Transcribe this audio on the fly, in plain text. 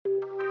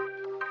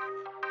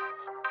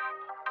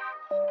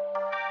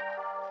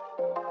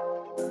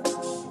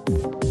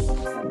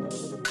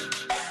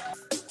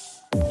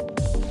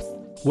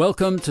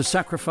Welcome to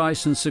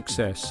Sacrifice and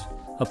Success,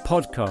 a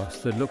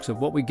podcast that looks at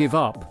what we give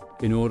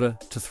up in order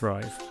to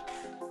thrive.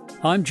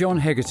 I'm John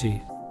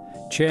Hegarty,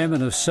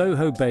 chairman of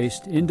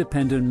Soho-based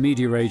independent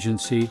media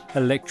agency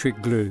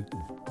Electric Glue.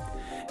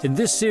 In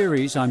this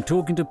series, I'm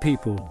talking to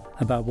people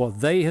about what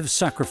they have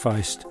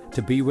sacrificed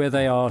to be where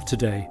they are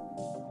today.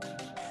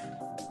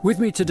 With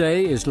me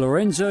today is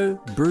Lorenzo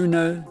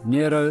Bruno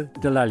Nero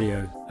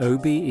Dallaglio,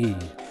 OBE,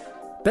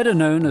 better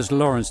known as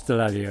Lawrence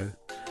Dallaglio,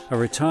 a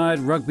retired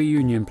rugby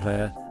union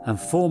player and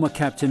former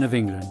captain of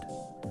England.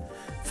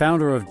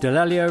 Founder of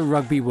Dallaglio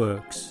Rugby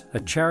Works, a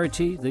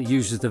charity that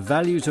uses the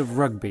values of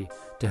rugby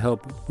to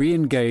help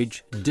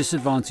re-engage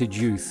disadvantaged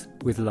youth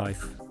with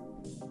life.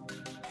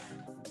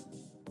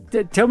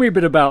 Tell me a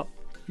bit about,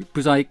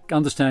 because I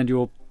understand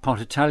you're part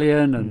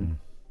Italian and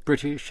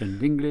British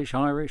and English,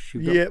 Irish.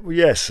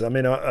 Yes. I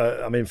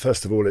mean,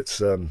 first of all, it's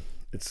a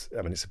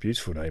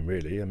beautiful name,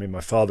 really. I mean,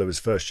 my father was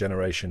first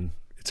generation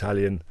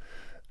Italian.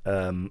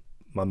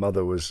 My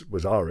mother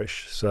was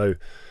Irish, so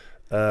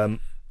I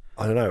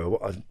don't know.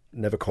 I'm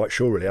never quite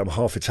sure, really. I'm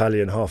half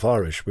Italian, half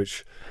Irish,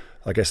 which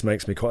I guess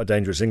makes me quite a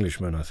dangerous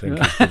Englishman, I think,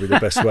 is probably the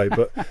best way.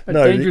 But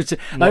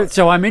no,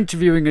 so I'm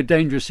interviewing a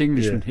dangerous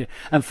Englishman here.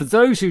 And for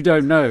those who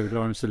don't know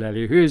Lawrence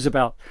Dallaglio, who is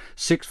about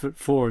 6'4"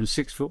 and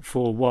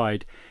 6'4"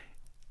 wide,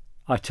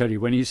 I tell you,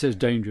 when he says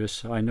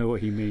dangerous, I know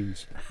what he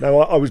means. No,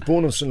 I was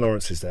born on St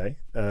Lawrence's Day,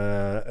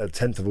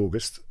 10th of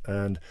August,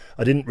 and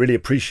I didn't really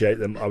appreciate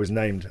them. I was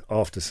named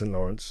after St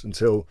Lawrence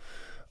until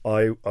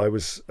I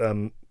was,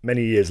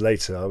 many years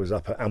later, I was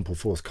up at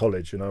Ampleforth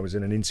College and I was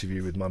in an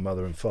interview with my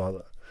mother and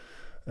father,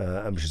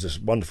 which is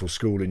a wonderful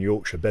school in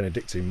Yorkshire,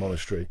 Benedictine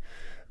Monastery.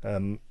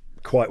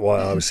 Quite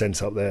why I was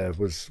sent up there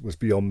was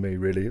beyond me,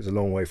 really. It was a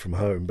long way from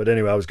home. But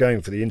anyway, I was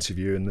going for the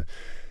interview and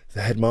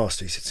the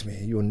headmaster, he said to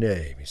me, "Your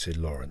name?" He said,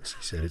 "Lawrence."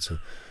 He said, "It's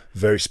a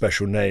very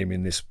special name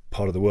in this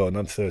part of the world." And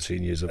I'm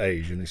 13 years of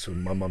age, and he said,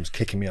 my mum's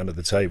kicking me under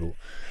the table.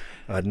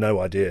 I had no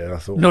idea. I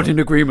thought, not in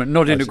agreement.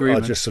 I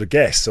just sort of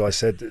guessed. So I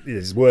said,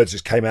 his words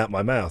just came out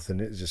my mouth, and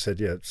it just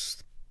said, "Yeah,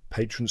 it's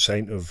patron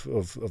saint of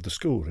the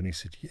school." And he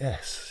said,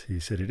 "Yes."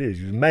 He said, "It is."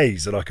 He was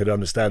amazed that I could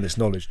understand this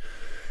knowledge.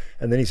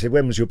 And then he said,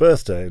 "When was your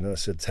birthday?" And I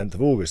said, 10th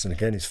of August. And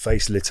again, his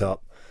face lit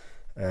up.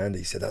 And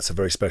he said, "That's a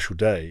very special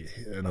day."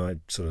 And I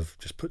sort of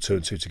just put two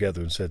and two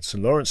together and said,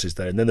 "St Lawrence's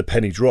Day." And then the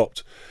penny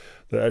dropped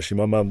that actually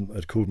my mum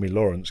had called me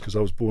Lawrence because I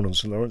was born on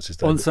St Lawrence's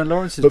Day. On St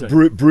Lawrence's Day.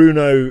 But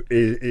Bruno,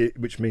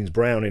 which means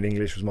brown in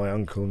English, was my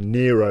uncle.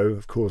 Nero,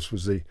 of course,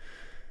 was the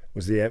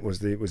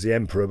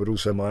emperor, but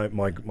also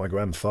my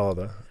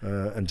grandfather.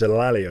 And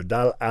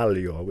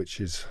Dallaglio, which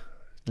is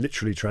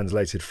literally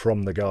translated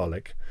from the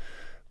Gaelic.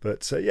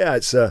 But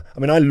it's. I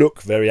mean, I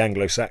look very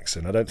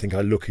Anglo-Saxon. I don't think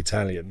I look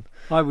Italian.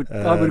 I would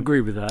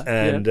agree with that.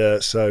 And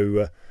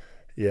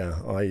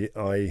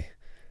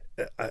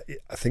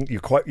I think you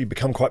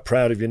become quite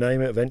proud of your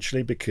name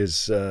eventually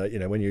because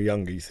when you're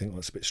younger you think,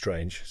 well, that's a bit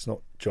strange. It's not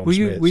John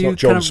Smith. It's not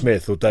John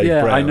Smith or Dave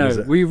Brown. Yeah, I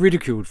know. Were you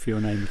ridiculed for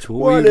your name at all?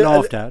 Were you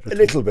laughed at? A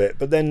little bit,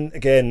 but then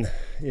again,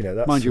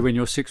 that's... Mind you, when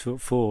you're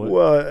 6'4".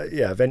 Well,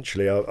 yeah,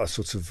 eventually I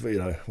sort of,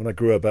 when I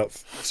grew about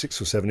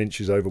 6 or 7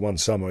 inches over one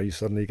summer, you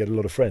suddenly get a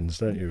lot of friends,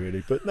 don't you,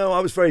 really? But no, I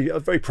was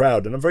very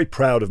proud, and I'm very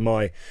proud of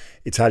my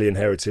Italian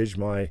heritage,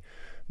 my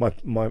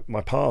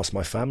past,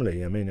 my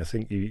family. I mean, I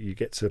think you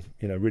get to,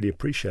 really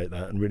appreciate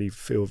that and really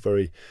feel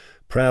very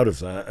proud of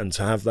that, and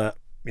to have that,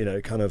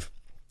 kind of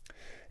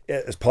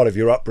as part of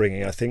your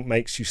upbringing, I think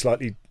makes you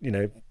slightly,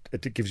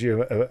 it gives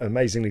you an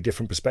amazingly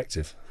different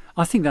perspective.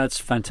 I think that's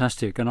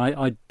fantastic. And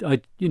I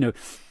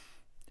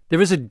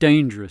there is a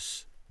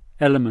dangerous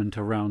element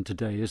around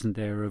today, isn't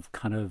there, of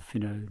kind of,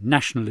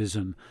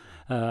 nationalism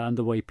and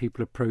the way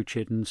people approach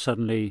it, and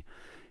suddenly,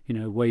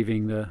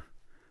 waving the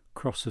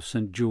cross of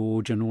St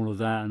George and all of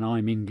that, and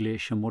I'm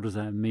English, and what does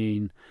that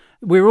mean?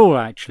 We're all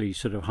actually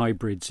sort of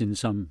hybrids in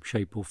some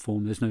shape or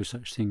form. There's no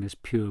such thing as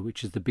pure,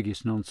 which is the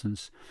biggest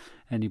nonsense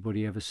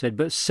anybody ever said.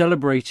 But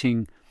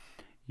celebrating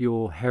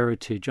your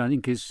heritage, I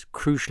think, is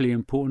crucially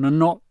important, and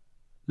not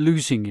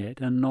losing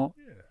it and not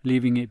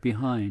leaving it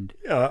behind.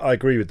 Yeah, I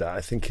agree with that.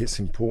 I think it's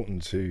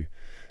important to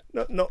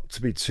not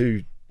to be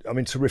too...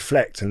 to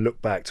reflect and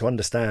look back, to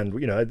understand,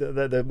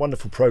 the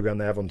wonderful program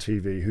they have on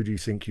TV, Who Do You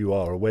Think You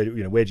Are, or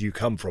where do you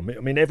come from? I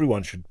mean,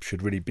 everyone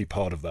should really be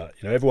part of that.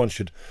 Everyone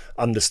should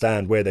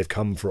understand where they've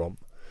come from.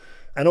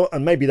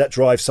 And maybe that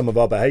drives some of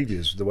our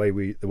behaviours, the way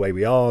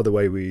we are, the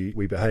way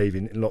we behave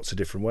in lots of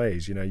different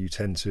ways. You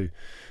tend to,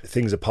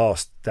 things are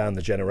passed down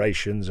the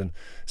generations, and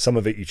some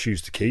of it you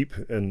choose to keep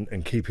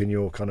and keep in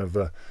your kind of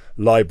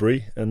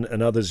library, and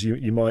others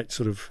you might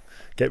sort of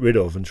get rid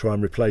of and try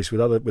and replace with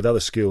other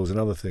skills and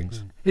other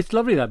things. It's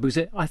lovely that,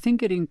 because I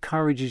think it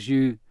encourages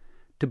you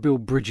to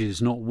build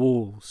bridges, not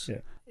walls.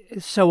 Yeah.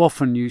 So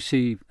often you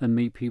see and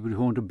meet people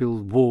who want to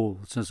build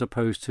walls as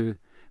opposed to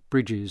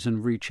bridges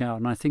and reach out,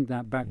 and I think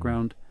that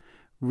background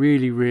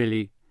really,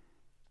 really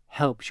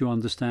helps you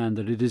understand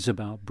that it is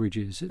about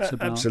bridges. It's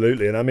about...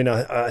 Absolutely. And I mean,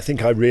 I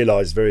think I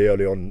realised very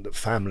early on that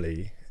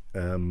family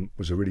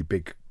was a really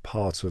big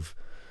part of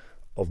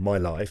my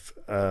life.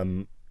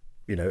 Having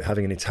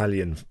an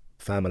Italian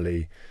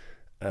family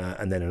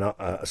and then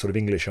a sort of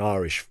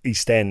English-Irish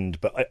East End,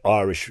 but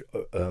Irish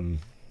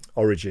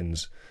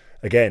origins.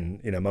 Again,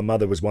 my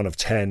mother was one of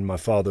 10, my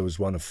father was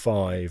one of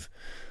 5.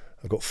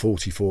 I've got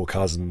 44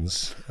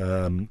 cousins.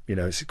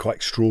 It's quite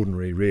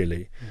extraordinary,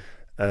 really.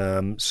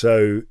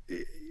 So,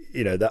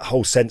 that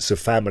whole sense of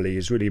family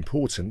is really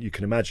important. You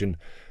can imagine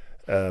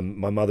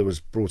my mother was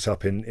brought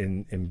up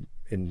in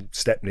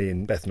Stepney,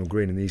 in Bethnal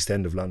Green, in the East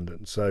End of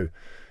London. So,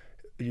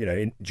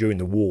 during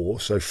the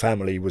war, so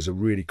family was a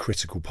really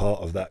critical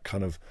part of that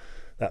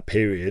that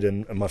period.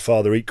 And my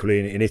father equally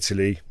in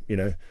Italy,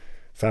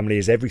 family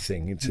is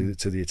everything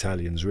to the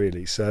Italians,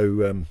 really.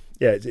 So,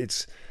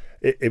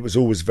 it was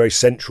always very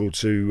central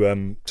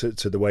to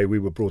the way we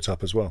were brought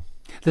up as well.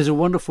 There's a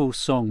wonderful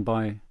song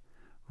by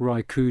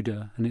Ry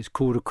Cooder, and it's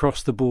called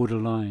Across the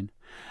Borderline.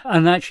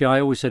 And actually, I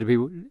always say to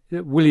people,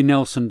 Willie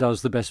Nelson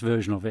does the best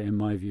version of it, in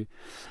my view.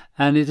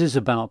 And it is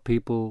about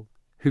people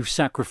who've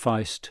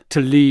sacrificed to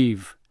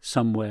leave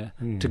somewhere,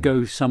 to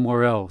go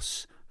somewhere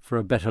else for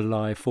a better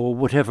life or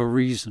whatever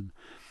reason.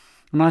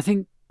 And I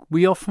think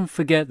we often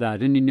forget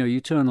that. And,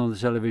 you turn on the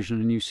television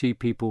and you see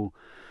people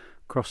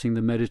crossing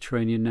the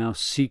Mediterranean now,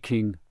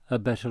 seeking a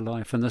better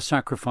life, and the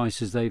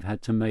sacrifices they've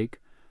had to make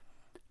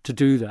to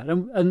do that.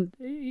 And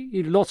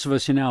lots of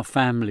us in our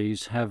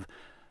families have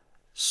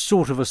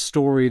sort of a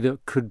story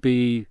that could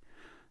be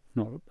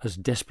not as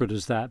desperate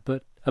as that,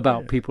 but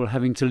about people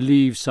having to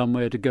leave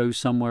somewhere to go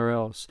somewhere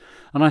else.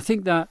 And I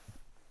think that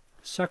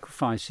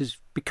sacrifice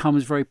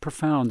becomes very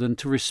profound, and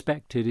to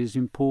respect it is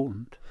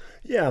important.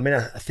 Yeah,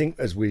 I think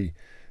as we,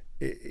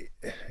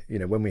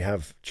 when we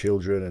have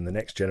children and the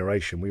next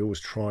generation, we always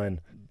try and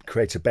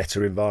create a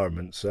better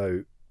environment.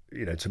 So,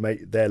 to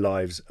make their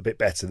lives a bit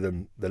better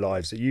than the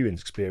lives that you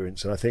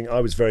experience. And I think I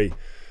was very,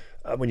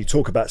 when you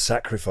talk about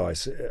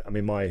sacrifice,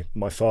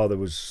 my father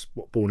was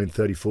born in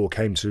 1934,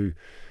 came to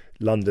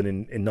London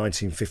in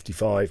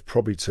 1955,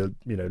 probably to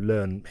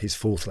learn his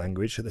fourth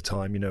language at the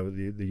time.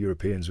 The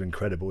Europeans were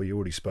incredible. He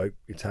already spoke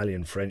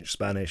Italian, French,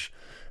 Spanish,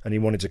 and he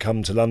wanted to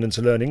come to London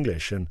to learn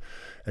English. And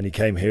he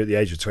came here at the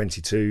age of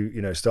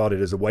 22.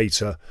 Started as a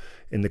waiter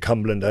in the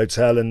Cumberland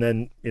Hotel, and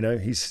then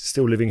he's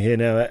still living here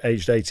now at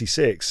aged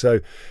 86.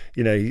 So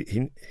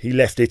he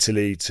left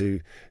Italy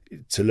to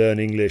learn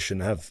English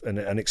and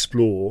and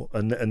explore,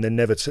 and then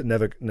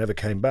never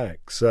came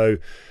back. So.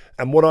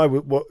 And what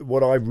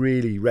I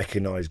really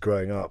recognised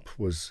growing up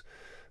was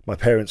my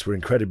parents were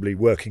incredibly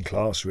working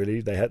class.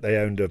 Really, they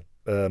owned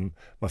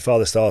my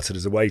father started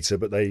as a waiter,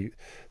 but they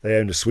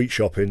owned a sweet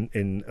shop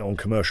on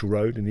Commercial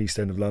Road in the East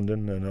End of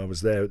London, and I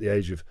was there at the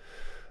age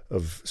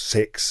of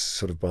 6,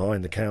 sort of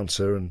behind the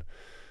counter, and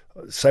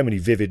so many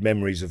vivid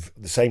memories of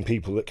the same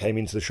people that came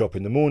into the shop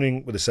in the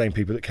morning were the same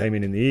people that came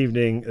in the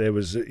evening. There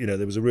was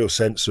a real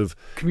sense of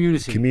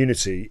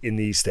community in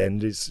the East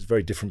End. It's a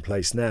very different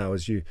place now,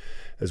 as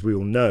we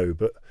all know.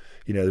 But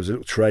there was a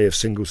little tray of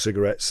single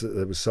cigarettes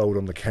that was sold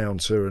on the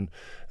counter, and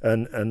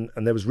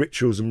there was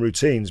rituals and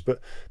routines, but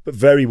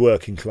very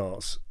working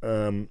class.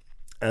 And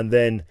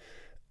then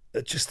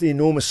just the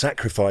enormous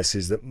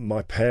sacrifices that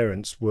my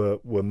parents were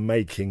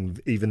making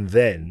even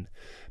then.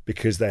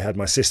 Because they had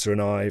my sister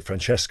and I.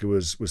 Francesca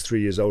was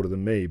 3 years older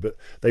than me, but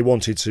they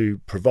wanted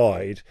to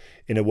provide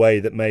in a way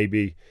that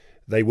maybe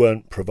they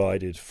weren't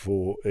provided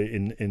for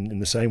in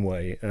the same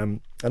way.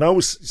 And I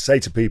always say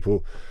to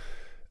people,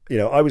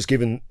 I was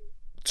given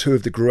 2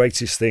 of the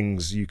greatest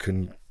things you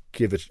can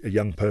give a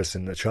young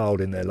person, a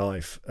child in their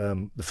life.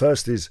 The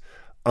first is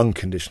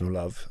unconditional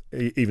love,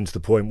 even to the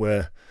point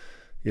where,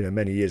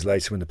 many years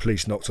later when the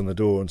police knocked on the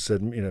door and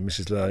said,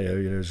 Mrs.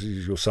 Lalio,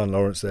 is your son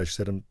Lawrence there? She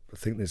said, I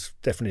think there's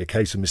definitely a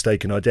case of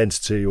mistaken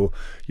identity, or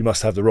you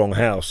must have the wrong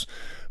house.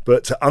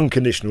 But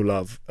unconditional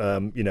love,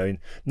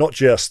 not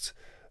just,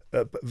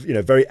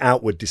 very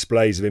outward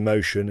displays of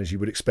emotion, as you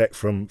would expect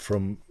from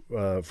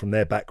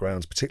their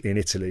backgrounds, particularly in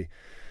Italy.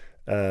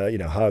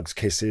 Hugs,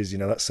 kisses,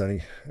 that's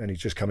only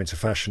just come into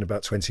fashion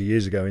about 20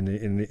 years ago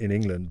in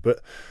England.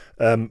 But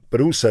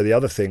also the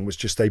other thing was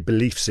just a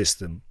belief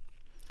system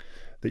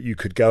that you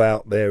could go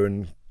out there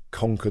and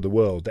conquer the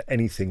world, that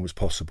anything was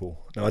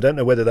possible. Now, I don't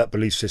know whether that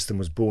belief system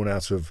was born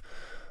out of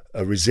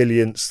a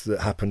resilience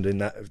that happened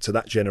to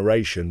that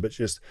generation, but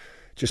just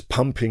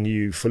pumping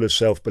you full of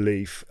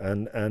self-belief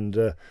and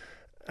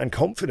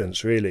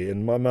confidence, really.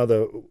 And my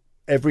mother,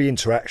 every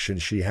interaction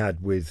she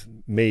had with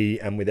me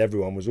and with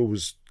everyone was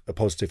always a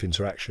positive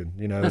interaction.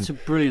 That's a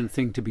brilliant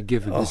thing to be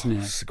given, isn't it?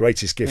 It's the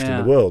greatest gift in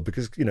the world,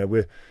 because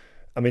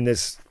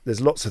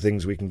there's lots of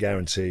things we can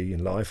guarantee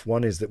in life.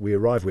 One is that we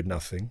arrive with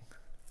nothing,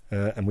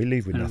 and we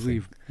leave with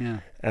nothing.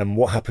 And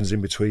what happens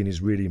in between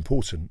is really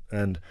important.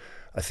 And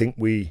I think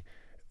we,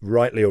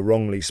 rightly or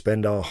wrongly,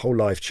 spend our whole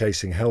life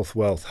chasing health,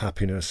 wealth,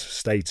 happiness,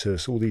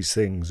 status, all these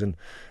things. And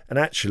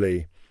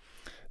actually,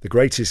 the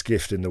greatest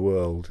gift in the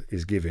world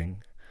is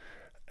giving,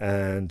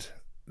 and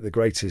the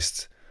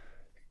greatest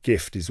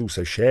gift is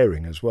also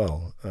sharing as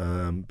well,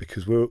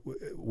 because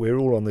we're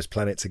all on this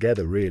planet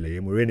together, really,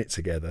 and we're in it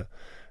together.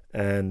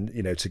 and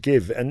to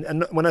give.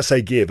 And when I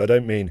say give, I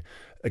don't mean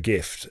a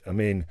gift. I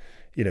mean,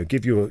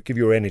 give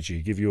your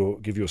energy, give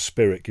your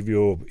spirit, give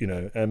your,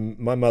 and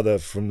my mother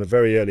from a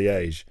very early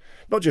age,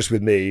 not just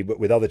with me, but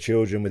with other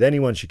children, with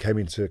anyone she came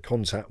into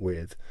contact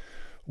with,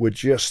 would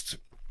just,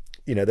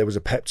 there was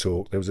a pep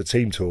talk, there was a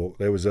team talk,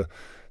 there was a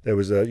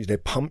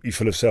pump you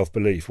full of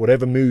self-belief.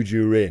 Whatever mood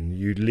you were in,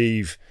 you'd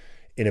leave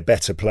in a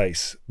better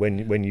place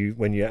when you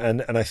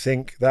and I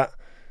think that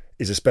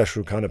is a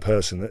special kind of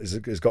person that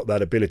has got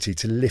that ability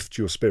to lift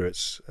your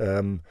spirits.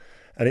 And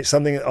it's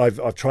something that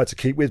I've tried to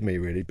keep with me,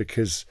 really,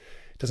 because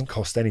it doesn't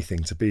cost anything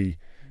to be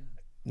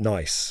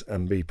nice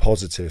and be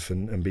positive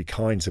and be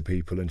kind to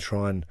people and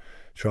try and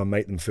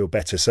make them feel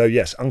better. So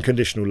yes,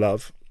 unconditional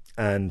love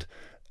and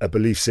a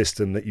belief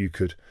system that you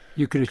could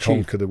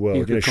conquer the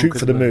world. Shoot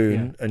for the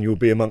moon, and you'll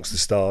be amongst the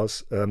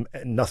stars.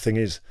 Nothing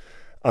is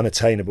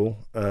unattainable.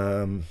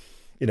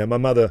 My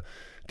mother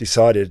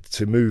decided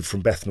to move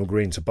from Bethnal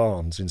Green to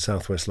Barnes in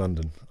southwest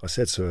London. I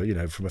said to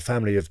her, from a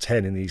family of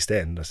 10 in the East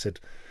End, I said,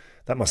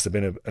 that must have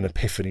been an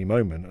epiphany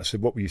moment. I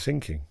said, what were you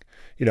thinking?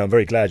 I'm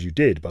very glad you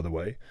did, by the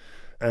way.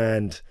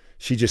 And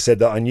she just said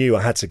that I knew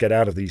I had to get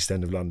out of the East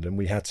End of London.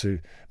 We had to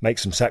make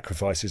some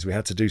sacrifices. We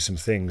had to do some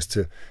things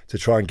to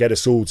try and get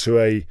us all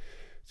to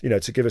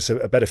to give us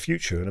a better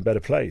future and a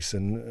better place.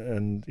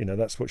 And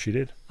that's what she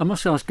did. I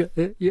must ask,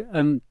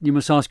 you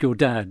must ask your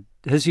dad,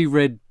 has he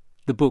read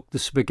the book The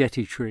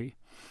Spaghetti Tree?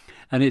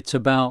 And it's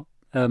about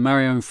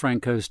Marione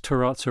Franco's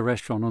Terrazza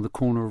restaurant on the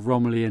corner of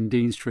Romilly and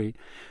Dean Street,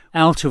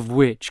 out of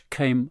which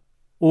came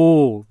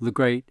all the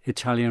great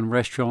Italian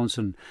restaurants,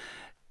 and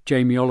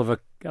Jamie Oliver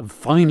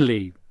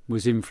finally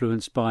was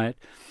influenced by it.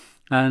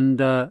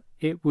 And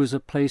it was a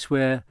place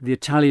where the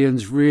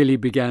Italians really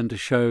began to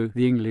show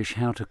the English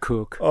how to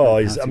cook.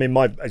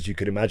 As you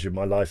could imagine,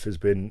 my life has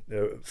been,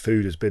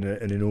 food has been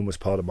an enormous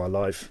part of my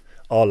life,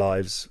 our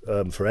lives,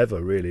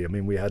 forever, really. I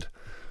mean, we had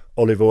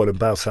olive oil and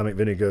balsamic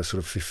vinegar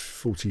sort of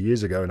 40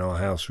 years ago in our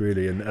house,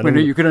 really. And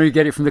you could only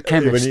get it from the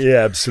chemist.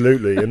 Yeah,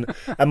 absolutely.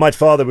 And my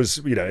father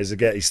was,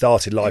 he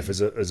started life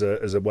as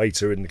a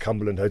waiter in the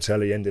Cumberland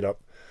Hotel. He ended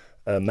up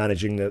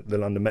managing the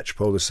London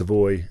Metropole, the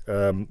Savoy,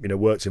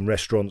 worked in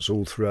restaurants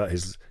all throughout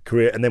his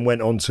career, and then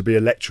went on to be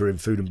a lecturer in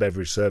food and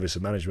beverage service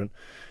and management.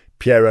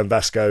 Piero and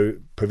Vasco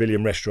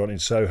Pavilion Restaurant in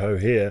Soho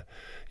here,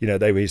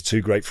 they were his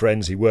two great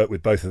friends. He worked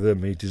with both of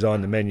them. He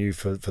designed the menu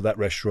for that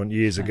restaurant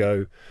years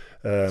ago.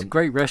 It's a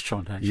great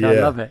restaurant, actually. Yeah. I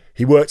love it.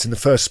 He worked in the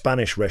first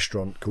Spanish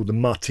restaurant called the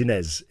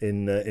Martinez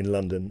in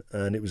London,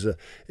 and it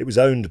was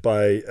owned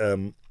by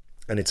an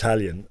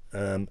Italian.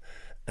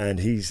 And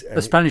he's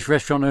a Spanish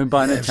restaurant owned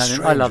by an Italian.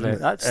 Strange, I love it.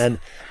 That's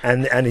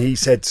and he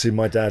said to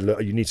my dad,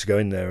 look, you need to go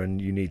in there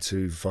and you need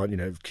to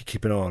find,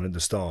 keep an eye on the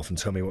staff and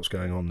tell me what's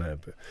going on there,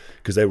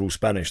 because they were all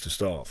Spanish, the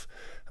staff.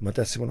 And my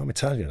dad said, well, I'm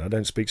Italian, I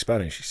don't speak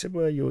Spanish. He said,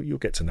 well, you'll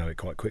get to know it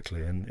quite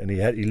quickly. And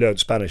he learned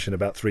Spanish in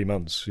about 3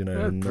 months.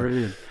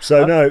 Brilliant.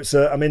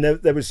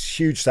 There was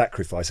huge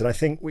sacrifice, and I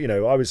think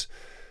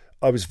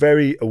I was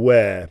very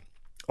aware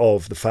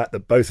of the fact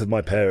that both of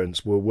my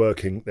parents were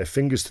working their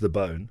fingers to the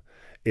bone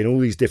in all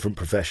these different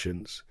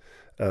professions.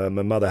 My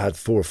mother had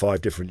 4 or 5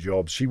 different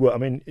jobs. She worked. I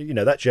mean,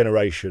 that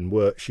generation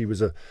worked. She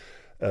was a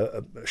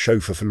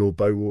chauffeur for Lord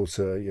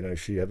Bowater.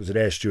 She was an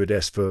air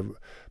stewardess for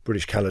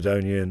British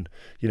Caledonian.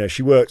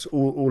 She worked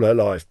all her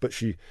life, but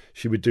she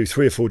would do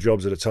 3 or 4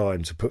 jobs at a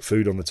time to put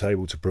food on the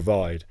table, to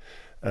provide.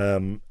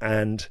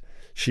 And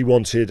she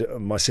wanted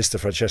my sister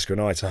Francesca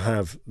and I to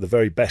have the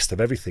very best of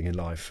everything in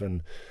life.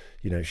 And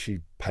she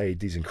paid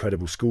these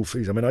incredible school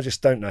fees. I mean, I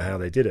just don't know how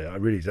they did it. I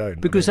really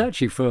don't. Because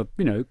actually, for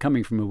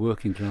coming from a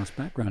working class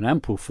background,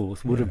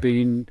 Ampleforth would have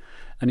been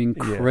an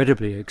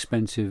incredibly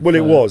expensive. Well,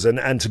 it was,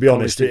 and to be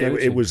honest,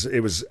 it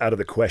was out of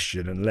the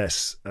question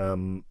unless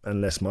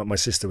my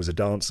sister was a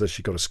dancer.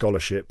 She got a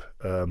scholarship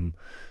to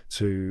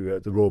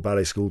the Royal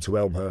Ballet School to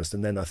Elmhurst,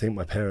 and then I think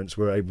my parents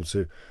were able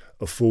to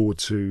afford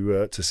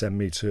to send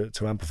me to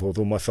Ampleforth.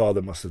 Or my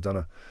father must have done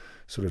a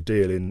sort of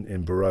deal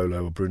in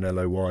Barolo or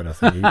Brunello wine. I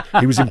think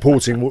he was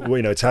importing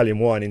Italian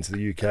wine into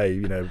the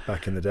UK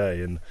back in the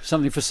day, and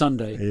something for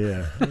Sunday.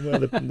 Yeah,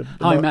 well,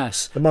 High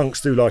Mass. The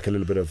monks do like a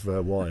little bit of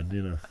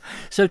wine.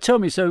 So tell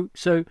me, so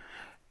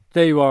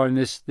there you are in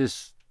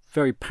this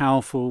very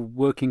powerful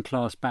working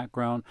class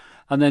background,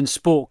 and then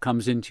sport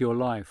comes into your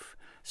life.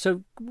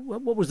 So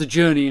what was the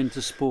journey into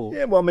sport?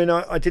 Yeah, well, I mean,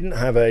 I didn't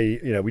have we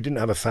didn't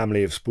have a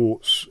family of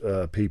sports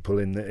people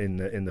in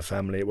the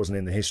family. It wasn't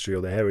in the history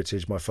or the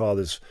heritage. My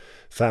father's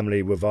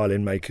family were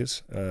violin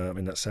makers. I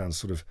mean, that sounds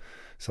sort of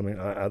something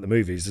out the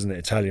movies, doesn't it?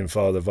 Italian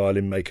father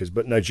violin makers,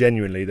 but no,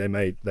 genuinely they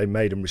made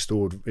and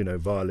restored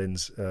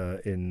violins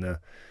in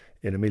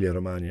Emilia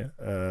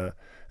Romagna,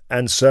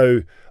 and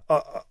so.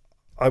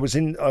 I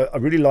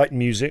really liked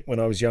music when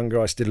I was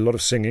younger. I did a lot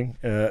of singing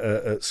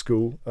at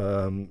school.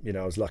 I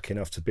was lucky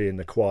enough to be in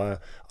the choir.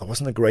 I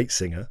wasn't a great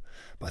singer,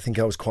 but I think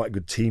I was quite a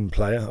good team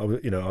player. I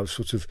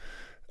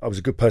was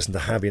a good person to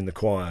have in the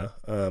choir.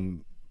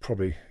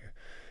 Probably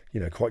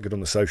quite good on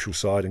the social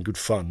side and good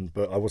fun,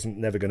 but I wasn't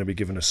never going to be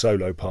given a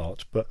solo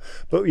part. But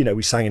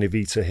we sang in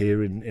Evita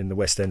here in the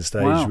West End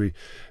stage. Wow. We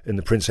in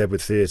the Prince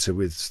Edward Theatre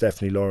with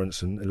Stephanie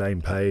Lawrence and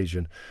Elaine Page,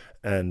 and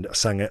I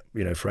sang it,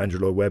 for Andrew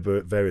Lloyd Webber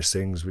at various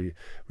things. We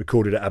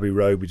recorded at Abbey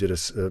Road. We did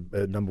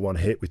a number one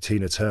hit with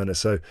Tina Turner.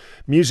 So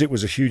music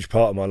was a huge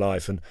part of my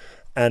life,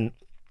 and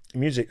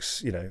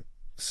music's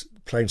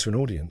playing to an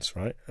audience,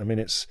 right? I mean,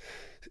 it's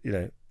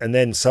and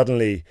then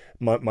suddenly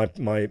my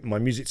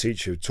music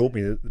teacher taught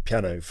me the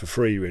piano for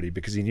free, really,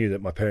 because he knew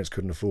that my parents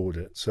couldn't afford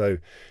it. So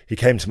he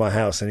came to my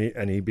house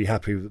and he'd be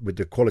happy with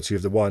the quality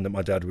of the wine that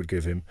my dad would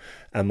give him,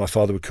 and my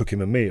father would cook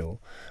him a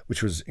meal,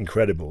 which was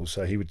incredible.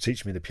 So he would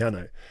teach me the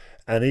piano.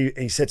 And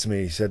he said to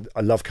me, he said,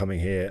 I love coming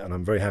here and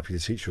I'm very happy to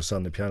teach your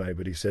son the piano,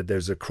 but he said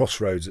there's a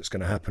crossroads that's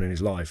going to happen in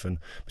his life, and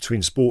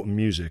between sport and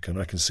music,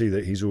 and I can see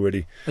that he's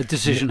already... A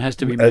decision has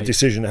to be made. A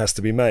decision has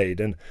to be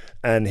made,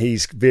 and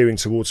he's veering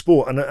towards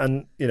sport. And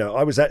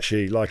I was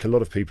actually, like a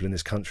lot of people in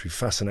this country,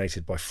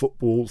 fascinated by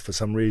football for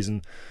some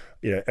reason.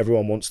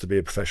 Everyone wants to be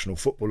a professional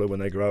footballer when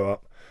they grow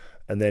up.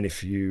 And then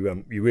if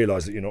you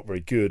realise that you're not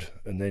very good,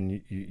 and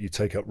then you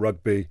take up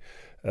rugby,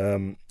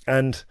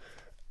 and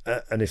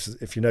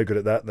if you're no good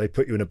at that, they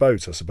put you in a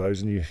boat, I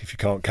suppose, and if you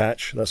can't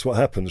catch, that's what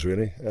happens,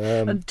 really.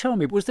 And tell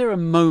me, was there a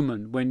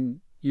moment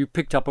when you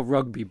picked up a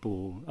rugby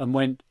ball and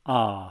went,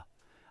 I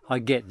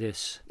get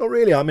this? Not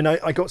really. I mean,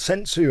 I got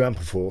sent to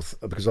Ampleforth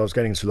because I was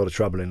getting into a lot of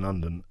trouble in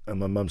London, and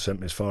my mum sent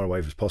me as far away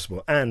as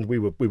possible, and we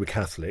were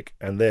Catholic,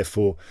 and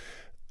therefore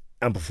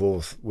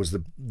Ampleforth was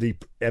the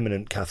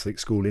eminent Catholic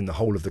school in the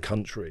whole of the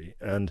country.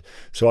 And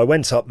so I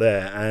went up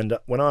there, and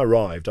when I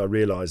arrived, I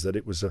realised that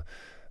it was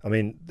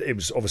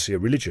obviously a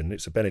religion.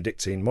 It's a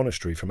Benedictine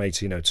monastery from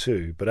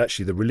 1802, but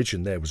actually the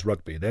religion there was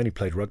rugby. They only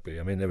played rugby.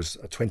 I mean, there was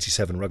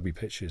 27 rugby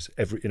pitches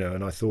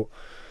and I thought,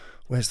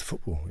 where's the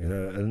football?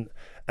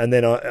 And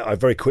then I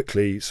very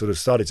quickly sort of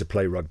started to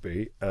play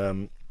rugby,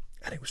 and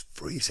it was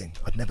freezing.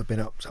 I'd never been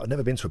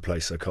to a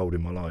place so cold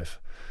in my life.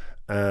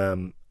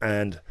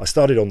 And I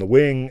started on the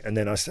wing, and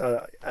then I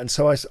sort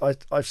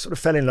of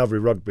fell in love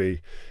with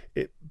rugby.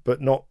 But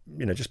not,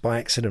 just by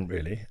accident,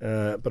 really.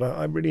 But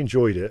I really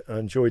enjoyed it. I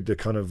enjoyed the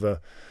kind of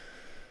the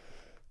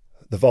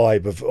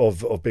vibe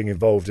of being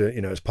involved,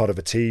 as part of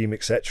a team,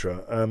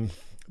 etc.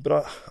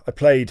 But I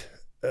played,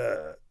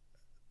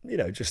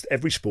 just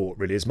every sport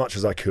really as much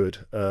as I could.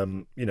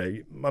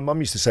 My mum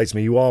used to say to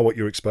me, "You are what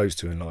you're exposed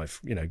to in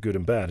life, good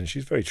and bad," and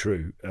she's very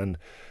true. And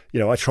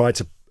I tried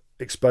to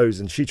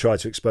expose, and she tried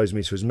to expose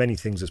me to as many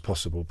things as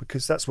possible,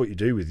 because that's what you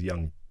do with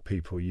young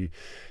people. You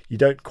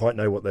don't quite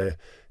know what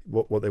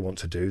they want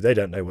to do. They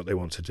don't know what they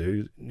want to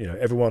do.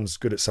 Everyone's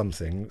good at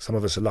something. Some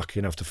of us are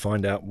lucky enough to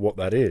find out what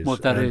that is.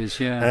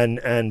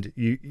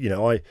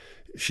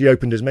 She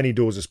opened as many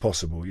doors as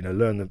possible.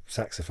 Learn the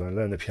saxophone,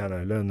 learn the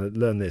piano,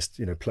 learn this.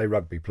 Play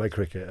rugby, play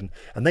cricket,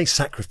 and they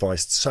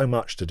sacrificed so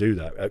much to do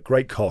that at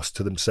great cost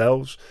to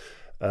themselves.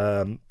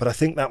 But I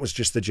think that was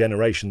just the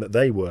generation that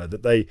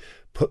they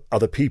put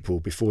other people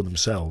before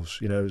themselves.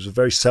 It was a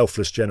very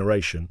selfless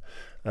generation.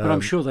 But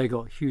I'm sure they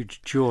got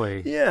huge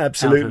joy. Yeah,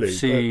 absolutely. Out of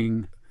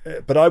seeing.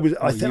 But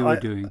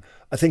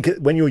I think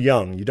when you're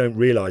young, you don't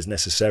realise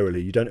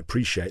necessarily, you don't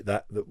appreciate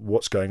that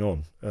what's going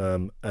on,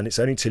 and it's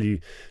only till you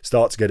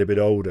start to get a bit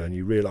older and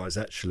you realise,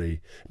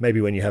 actually,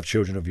 maybe when you have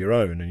children of your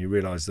own and you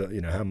realise that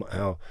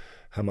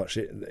how much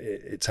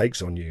it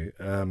takes on you,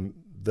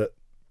 that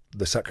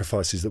the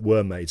sacrifices that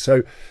were made.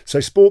 So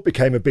sport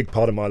became a big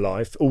part of my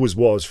life, always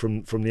was,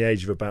 from the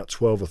age of about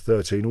 12 or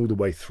 13 all the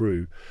way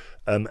through,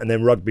 and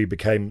then rugby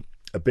became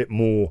a bit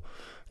more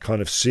kind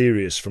of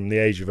serious from the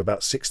age of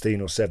about 16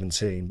 or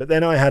 17. But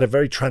then I had a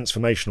very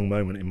transformational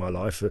moment in my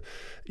life,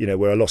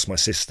 where I lost my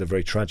sister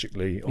very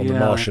tragically on the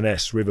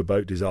Marchioness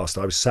riverboat disaster.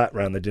 I was sat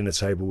round the dinner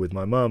table with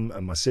my mum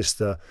and my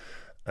sister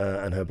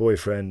and her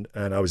boyfriend,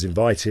 and I was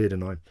invited,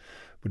 and I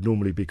would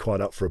normally be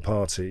quite up for a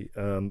party,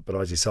 but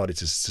I decided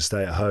to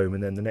stay at home,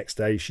 and then the next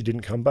day she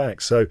didn't come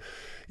back. So,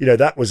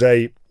 that was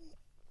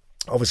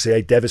obviously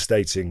a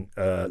devastating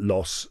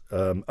loss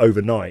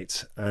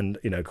overnight, and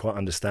quite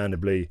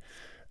understandably,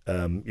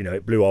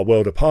 it blew our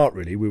world apart,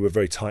 really. We were a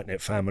very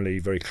tight-knit family,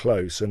 very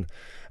close, and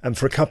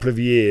for a couple of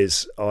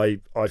years I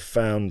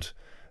found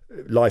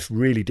life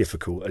really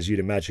difficult, as you'd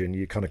imagine.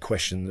 You kind of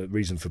question the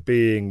reason for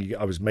being.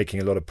 I was making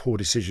a lot of poor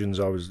decisions.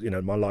 I was,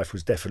 my life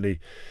was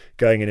definitely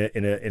going in a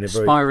very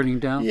spiraling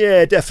down.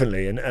 Yeah,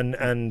 definitely,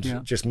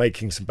 and just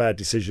making some bad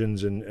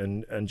decisions,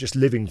 and just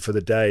living for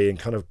the day, and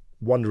kind of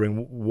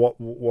wondering what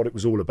it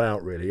was all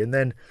about, really. And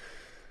then,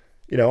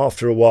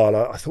 after a while,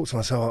 I thought to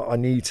myself, I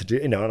need to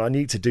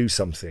do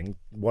something.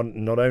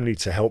 One, not only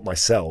to help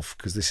myself,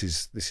 because this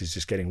is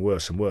just getting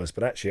worse and worse,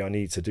 but actually I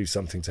need to do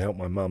something to help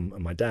my mum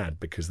and my dad,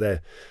 because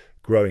they're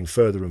growing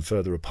further and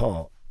further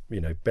apart.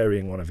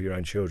 Burying one of your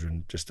own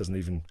children just doesn't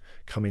even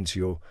come into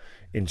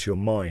your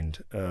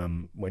mind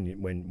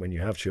when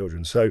you have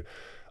children. So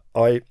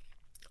I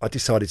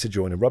decided to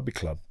join a rugby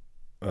club,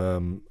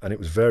 and it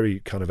was very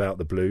kind of out of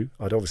the blue.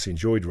 I'd obviously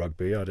enjoyed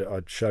rugby.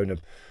 I'd shown a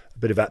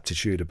bit of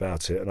aptitude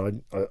about it,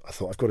 and I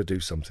thought, I've got to do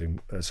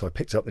something. So I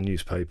picked up the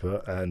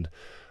newspaper, and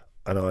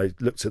I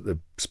looked at the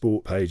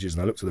sport pages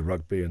and I looked at the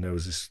rugby, and there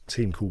was this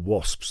team called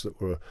Wasps that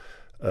were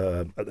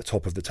at the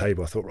top of the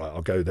table. I thought, right,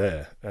 I'll go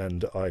there.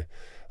 And I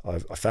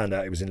found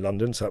out it was in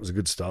London, so that was a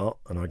good start.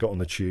 And I got on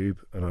the tube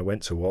and I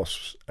went to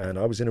Wasps, and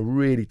I was in a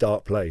really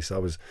dark place.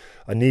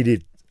 I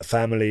needed a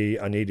family.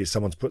 I needed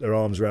someone to put their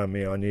arms around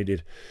me. I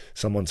needed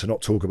someone to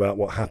not talk about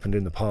what happened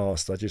in the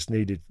past. I just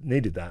needed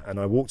that. And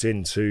I walked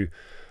into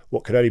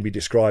what could only be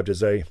described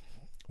as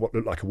what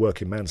looked like a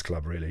working man's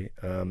club, really,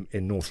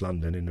 in North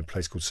London, in a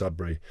place called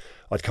Sudbury.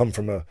 I'd come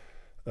from a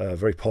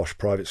very posh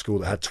private school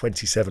that had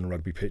 27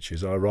 rugby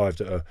pitches. I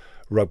arrived at a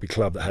rugby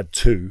club that had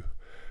 2,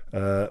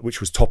 which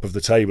was top of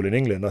the table in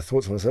England. I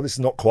thought to myself, this is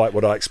not quite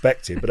what I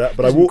expected. But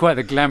I walked, quite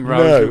the glamour I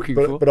was looking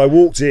for. But I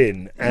walked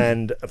in,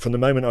 and from the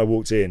moment I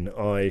walked in,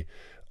 I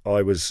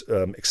was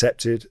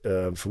accepted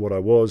for what I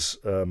was.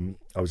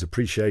 I was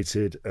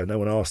appreciated. No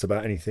one asked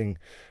about anything.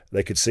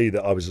 They could see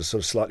that I was a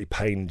sort of slightly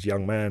pained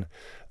young man.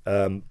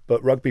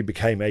 But rugby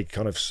became a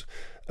kind of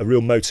a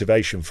real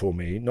motivation for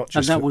me. Not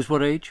just. And that was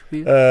what age for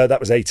you? That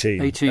was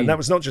 18. 18. And that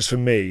was not just for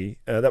me.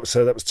 That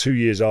was 2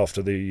 years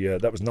after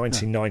that was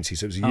 1990.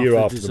 So it was a year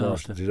after the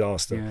Marshall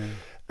disaster. Yeah.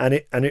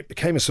 And it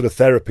became a sort of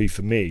therapy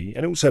for me,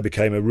 and it also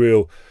became a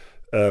real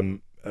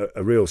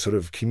sort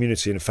of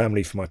community and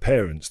family for my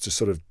parents, to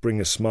sort of bring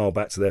a smile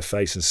back to their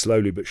face, and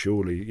slowly but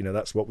surely,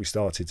 that's what we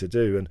started to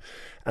do,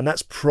 and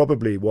that's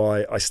probably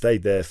why I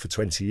stayed there for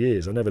 20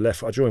 years. I never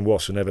left. I joined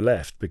Wasps and never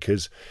left,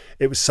 because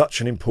it was such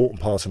an important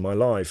part of my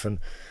life. And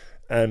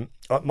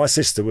my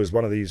sister was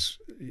one of these.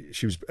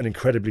 She was an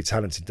incredibly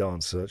talented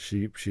dancer.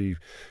 She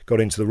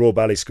got into the Royal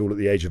Ballet School at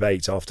the age of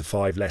 8 after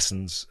 5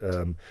 lessons.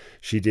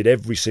 She did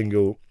every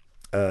single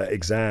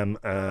exam.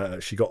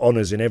 She got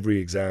honours in every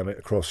exam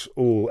across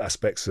all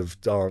aspects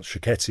of dance,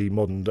 Shiketti,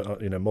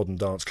 modern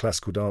dance,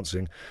 classical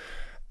dancing,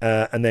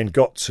 and then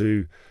got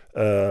to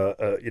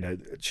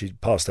she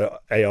passed her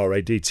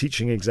ARAD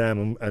teaching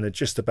exam and had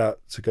just about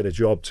to get a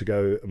job to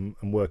go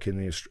and work in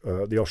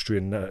the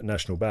Austrian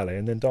National Ballet,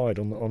 and then died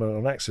on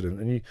an accident.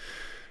 And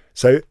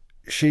so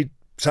she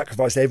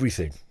sacrificed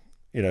everything,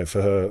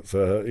 for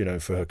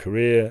her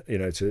career,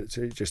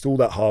 to just all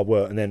that hard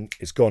work, and then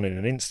it's gone in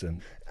an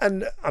instant.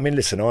 And I mean,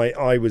 listen,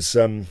 I was,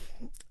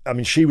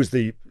 she was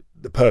the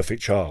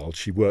perfect child.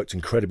 She worked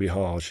incredibly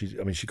hard.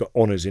 She got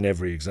honours in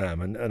every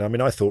exam. And I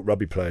mean, I thought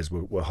rugby players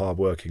were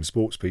hard-working,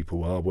 sports people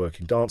were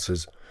hard-working,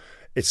 dancers.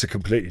 It's a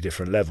completely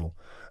different level.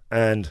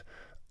 And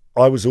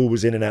I was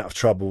always in and out of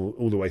trouble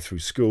all the way through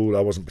school.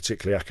 I wasn't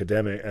particularly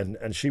academic,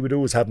 and she would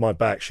always have my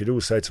back. She'd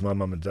always say to my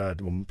mum and dad,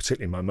 well,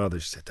 particularly my mother,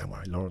 she said, "Don't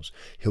worry, Lawrence,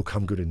 he'll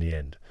come good in the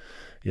end."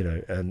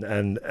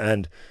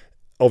 And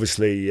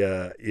obviously,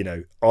 I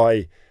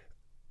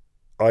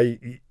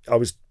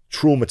was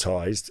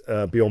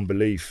traumatized beyond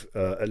belief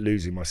at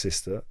losing my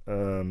sister,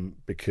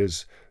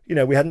 because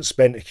we hadn't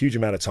spent a huge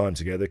amount of time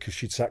together, because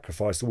she'd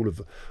sacrificed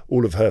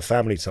all of her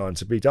family time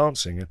to be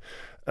dancing.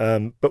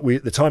 But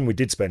the time we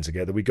did spend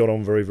together, we got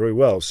on very, very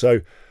well. So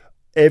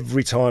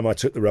every time I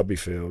took the rugby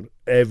field,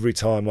 every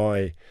time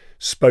I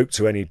spoke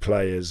to any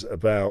players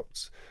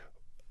about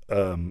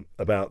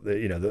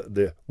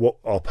what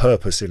our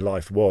purpose in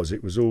life was,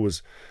 it was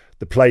always,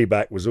 the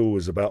playback was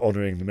always about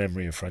honouring the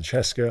memory of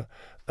Francesca.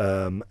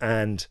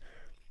 And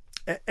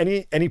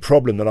any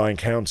problem that I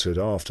encountered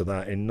after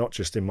that, in not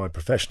just in my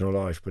professional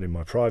life but in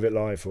my private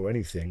life or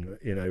anything,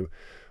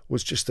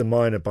 was just a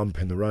minor bump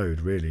in the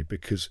road, really,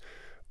 because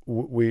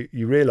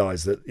you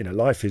realise that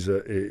life is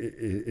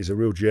a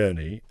real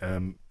journey,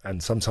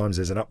 and sometimes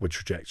there's an upward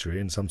trajectory,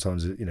 and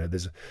sometimes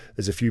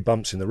there's a few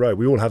bumps in the road.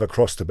 We all have a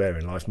cross to bear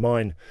in life.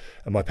 Mine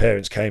and my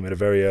parents came at a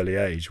very early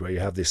age, where you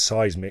have this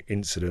seismic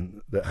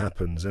incident that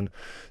happens, and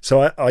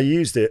so I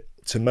used it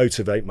to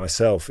motivate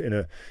myself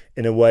in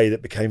a way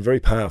that became very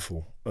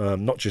powerful,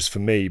 not just for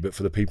me but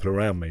for the people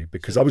around me,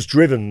 because I was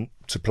driven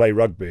to play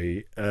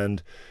rugby.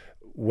 And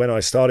when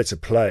I started to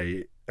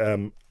play,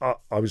 I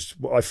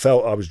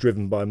felt I was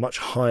driven by a much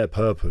higher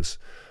purpose,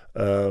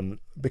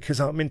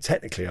 because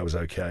technically I was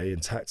okay,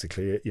 and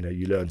tactically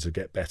you learn to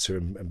get better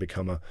and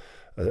become a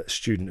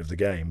student of the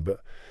game,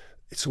 but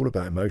it's all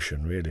about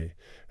emotion, really.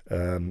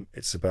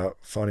 It's about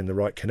finding the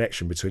right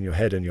connection between your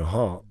head and your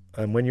heart.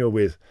 And when you're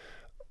with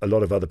a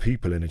lot of other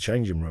people in a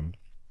changing room,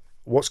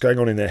 what's going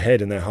on in their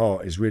head and their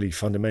heart is really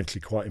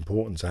fundamentally quite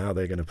important to how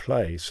they're going to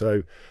play.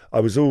 So I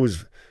was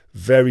always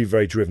very,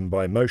 very driven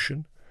by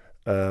emotion.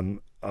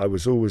 I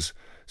was always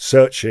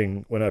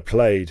searching when I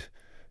played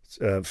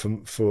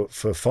for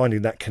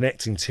finding that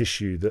connecting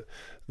tissue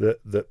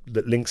that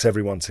links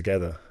everyone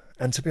together.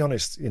 And to be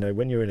honest,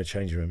 when you're in a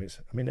changing room,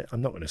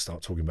 I'm not going to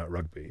start talking about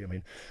rugby.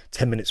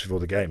 10 minutes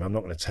before the game, I'm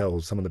not going to tell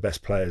some of the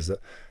best players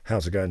how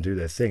to go and do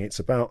their thing. It's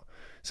about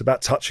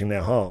touching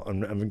their heart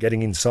and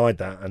getting inside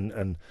that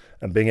and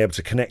being able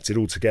to connect it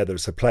all together.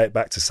 So play it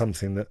back to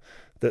something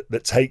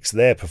that takes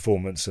their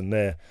performance and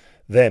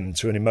them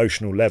to an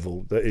emotional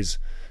level that is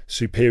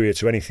superior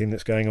to anything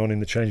that's going on in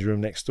the changing room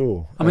next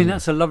door.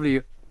 That's a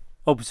lovely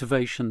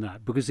observation,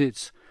 that, because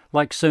it's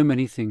like so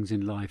many things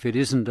in life. It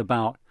isn't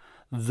about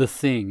the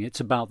thing, it's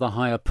about the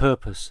higher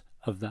purpose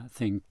of that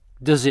thing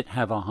Does it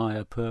have a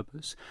higher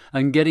purpose?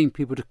 And getting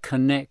people to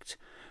connect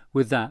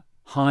with that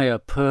higher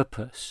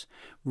purpose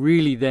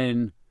really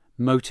then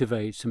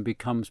motivates and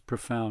becomes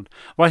profound.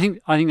 Well, I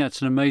think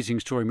that's an amazing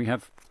story. We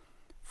have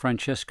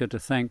Francesca to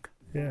thank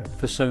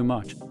for so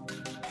much.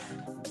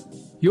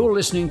 You're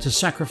listening to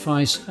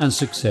Sacrifice and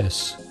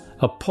Success,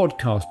 a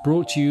podcast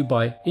brought to you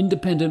by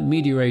independent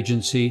media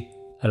agency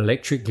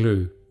Electric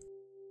Glue.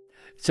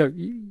 So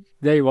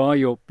there you are.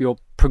 You're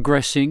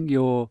progressing.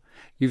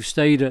 You've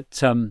stayed at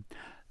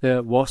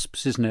the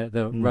Wasps, isn't it?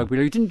 The rugby.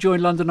 You didn't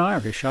join London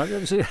Irish. No.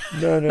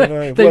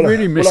 They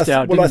really missed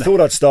out. Well, I thought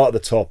I'd start at the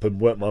top and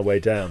work my way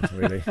down,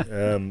 really,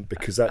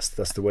 because that's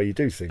the way you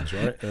do things,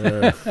 right?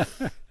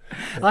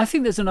 I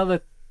think there's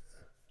another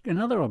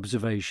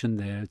observation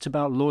there. It's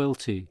about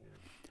loyalty,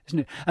 isn't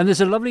it? And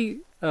there's a lovely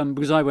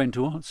because I went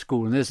to art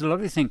school, and there's a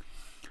lovely thing.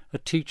 A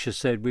teacher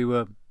said we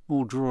were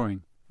all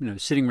drawing,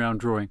 sitting around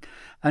drawing,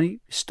 and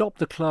he stopped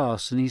the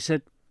class and he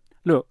said,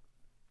 "Look,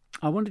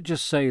 I want to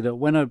just say that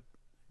when a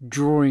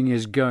drawing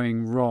is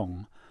going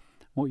wrong,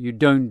 what you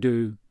don't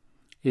do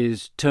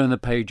is turn the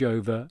page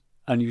over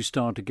and you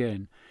start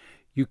again.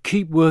 You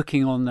keep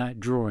working on that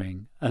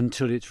drawing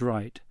until it's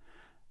right,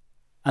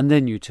 and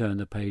then you turn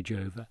the page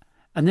over."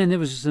 And then there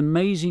was this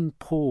amazing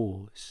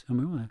pause,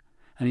 and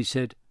he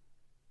said,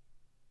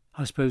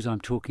 "I suppose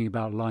I'm talking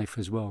about life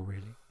as well,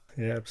 really."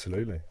 Yeah,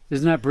 absolutely.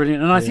 Isn't that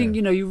brilliant? And I think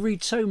you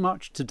read so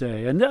much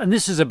today, and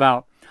this is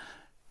about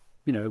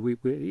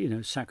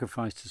we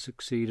sacrifice to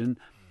succeed, and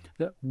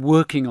that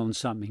working on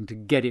something to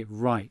get it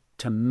right,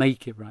 to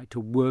make it right, to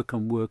work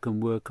and work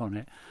and work on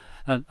it,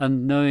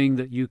 and knowing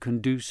that you can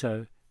do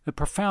so. A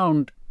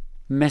profound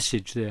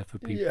message there for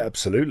people. Yeah,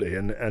 absolutely.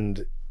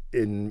 And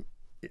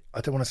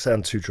I don't want to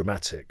sound too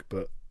dramatic,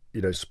 but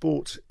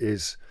sport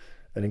is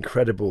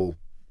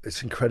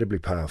it's incredibly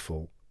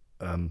powerful.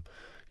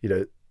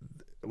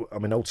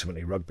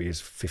 Ultimately rugby is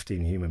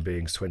 15 human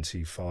beings,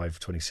 25,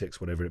 26,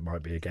 whatever it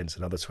might be, against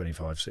another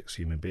 25, 6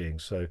 human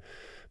beings. So,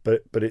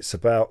 but it's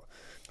about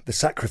the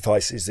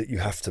sacrifices that you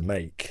have to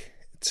make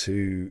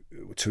to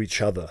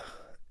each other,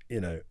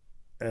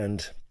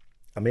 and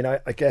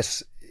I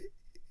guess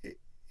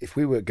if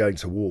we were going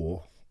to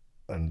war,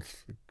 and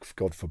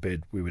God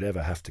forbid we would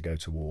ever have to go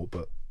to war,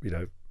 but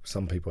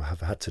some people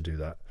have had to do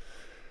that.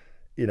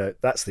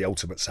 That's the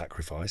ultimate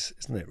sacrifice,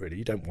 isn't it? Really,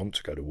 you don't want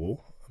to go to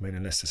war.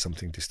 Unless there's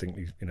something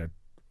distinctly,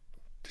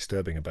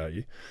 disturbing about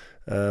you.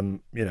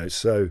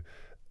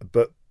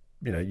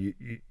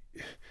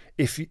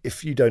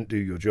 If you don't do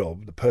your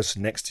job, the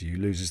person next to you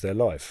loses their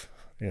life.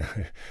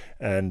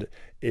 And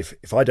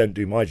if I don't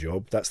do my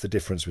job, that's the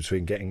difference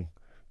between getting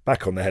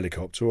back on the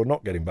helicopter or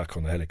not getting back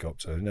on the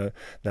helicopter.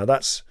 Now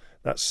that's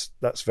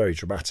very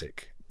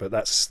dramatic, but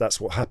that's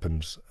what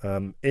happens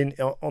on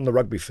the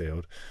rugby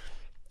field.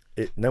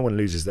 No one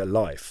loses their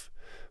life.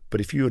 But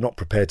if you're not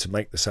prepared to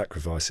make the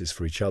sacrifices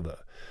for each other,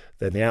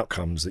 then the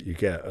outcomes that you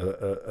get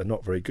are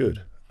not very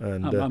good.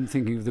 And I'm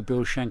thinking of the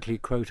Bill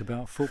Shankly quote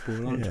about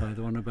football, aren't I?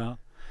 The one about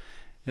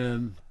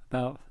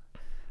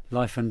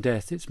life and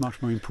death. It's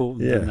much more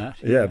important than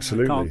that. Yeah,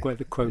 absolutely. I can't get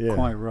the quote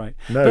quite right.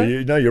 No,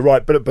 you're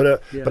right.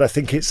 But I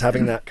think it's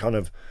having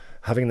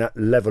that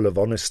level of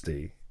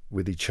honesty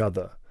with each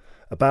other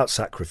about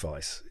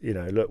sacrifice.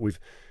 Look,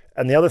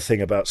 and the other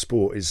thing about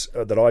sport is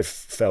that I've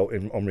felt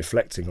on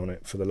reflecting on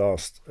it for the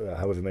last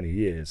however many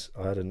years.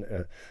 I had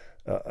an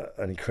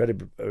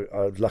incredible.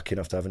 I was lucky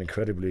enough to have an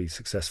incredibly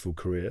successful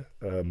career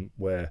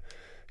where,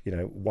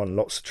 won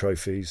lots of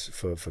trophies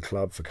for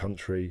club, for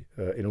country,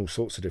 in all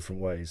sorts of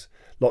different ways.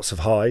 Lots of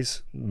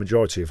highs,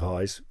 majority of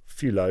highs,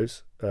 few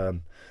lows,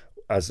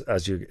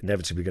 as you're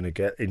inevitably going to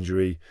get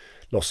injury,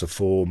 loss of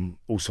form,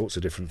 all sorts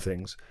of different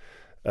things.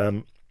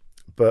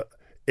 But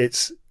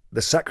it's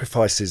the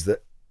sacrifices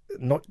that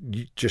not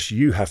just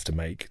you have to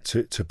make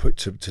to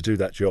do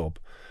that job,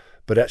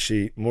 but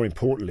actually more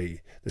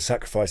importantly the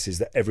sacrifices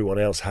that everyone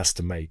else has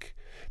to make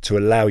to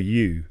allow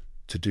you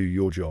to do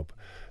your job.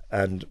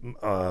 And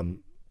my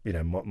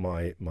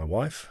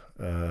wife,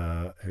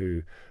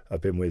 who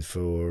I've been with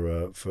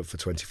for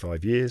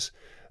 25 years,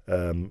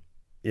 it's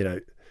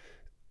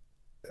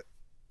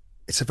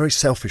a very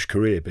selfish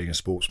career being a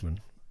sportsman.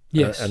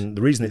 Yes. And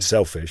the reason it's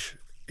selfish,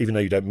 even though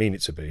you don't mean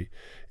it to be,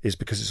 is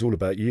because it's all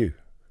about you.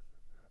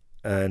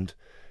 And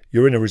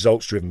you're in a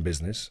results-driven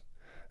business,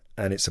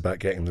 and it's about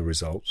getting the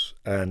results.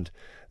 And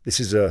this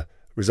is a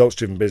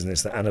results-driven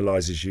business that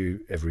analyses you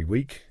every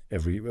week,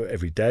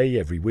 every day,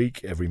 every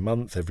week, every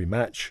month, every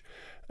match.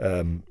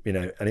 And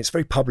it's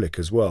very public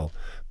as well.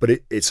 But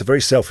it's a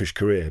very selfish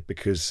career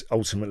because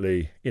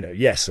ultimately,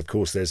 yes, of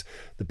course, there's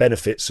the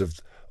benefits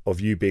of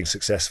you being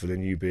successful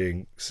and you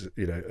being,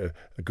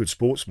 a good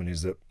sportsman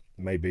is that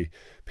maybe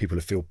people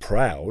feel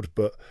proud,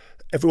 but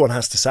everyone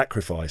has to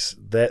sacrifice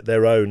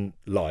their own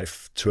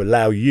life to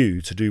allow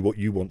you to do what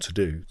you want to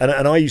do.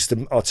 And I used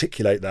to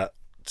articulate that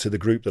to the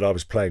group that I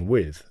was playing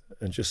with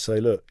and just say,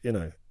 look,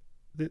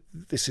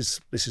 this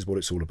is what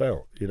it's all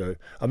about. I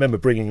remember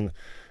bringing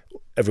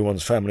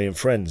everyone's family and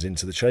friends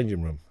into the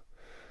changing room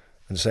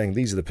and saying,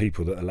 these are the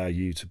people that allow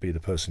you to be the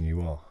person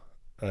you are.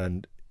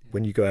 And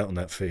when you go out on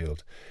that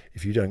field,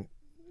 if you don't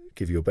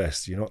give your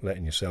best, you're not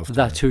letting yourself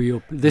down.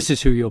 This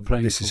is who you're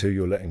playing This for. is who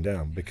you're letting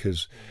down,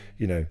 because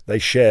they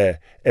share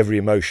every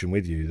emotion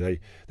with you.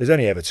 There's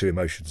only ever two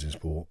emotions in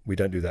sport. We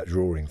don't do that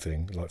drawing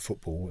thing like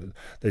football.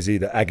 There's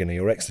either agony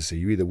or ecstasy.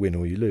 You either win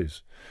or you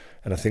lose,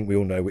 and I think we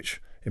all know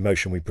which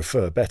emotion we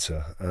prefer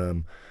better.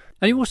 And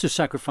you also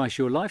sacrifice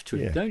your life to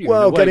it, don't you?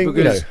 Well,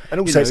 because,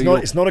 and also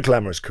it's not a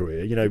glamorous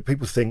career.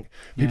 People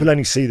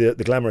only see the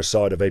glamorous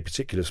side of a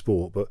particular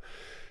sport, but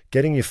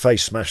getting your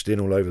face smashed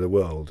in all over the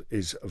world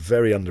is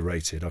very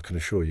underrated. I can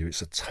assure you,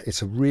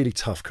 it's a really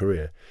tough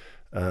career,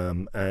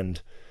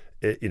 and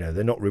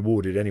they're not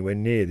rewarded anywhere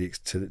near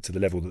to the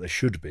level that they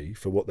should be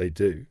for what they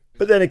do.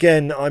 But then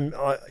again,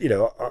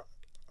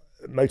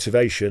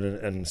 motivation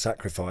and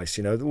sacrifice.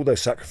 All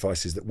those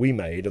sacrifices that we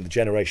made, and the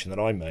generation that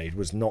I made,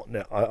 was not.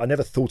 I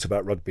never thought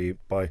about rugby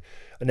I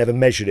never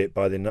measured it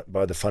by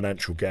the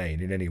financial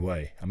gain in any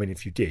way. I mean,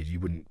 if you did,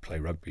 you wouldn't play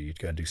rugby. You'd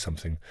go and do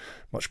something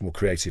much more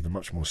creative and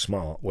much more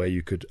smart, where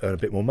you could earn a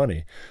bit more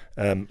money.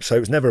 So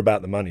it was never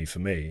about the money for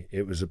me.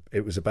 It was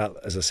about,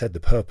 as I said, the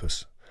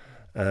purpose.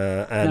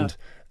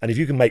 And if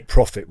you can make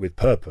profit with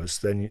purpose,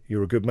 then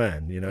you're a good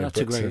man. That's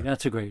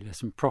a great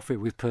lesson.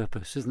 Profit with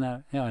purpose, isn't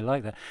that? Yeah, I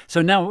like that.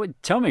 So now,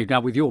 tell me,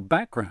 with your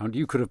background,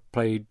 you could have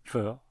played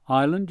for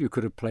Ireland, you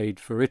could have played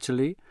for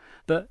Italy,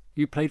 but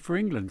you played for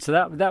England. So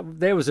that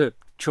there was a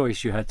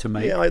choice you had to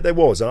make. Yeah, there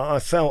was. I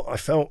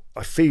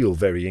feel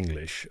very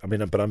English. I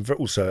mean, but I'm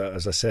also,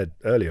 as I said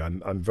earlier,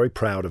 I'm very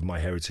proud of my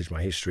heritage,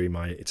 my history,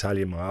 my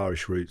Italian, my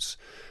Irish roots.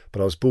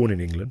 But I was born in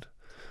England,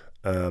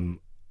 and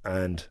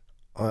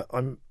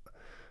I'm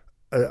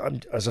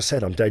as I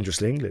said, I'm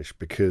dangerously English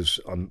because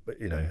I'm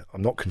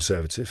not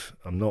conservative.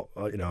 I'm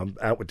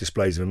outward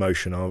displays of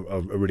emotion are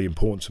really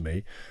important to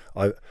me.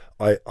 I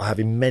have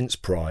immense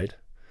pride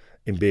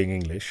in being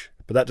English,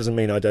 but that doesn't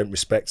mean I don't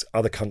respect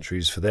other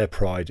countries for their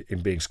pride in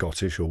being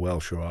Scottish or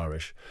Welsh or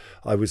Irish.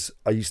 I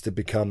used to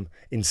become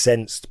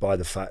incensed by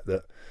the fact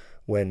that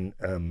when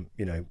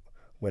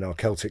our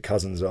Celtic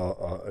cousins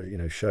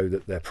show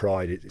that their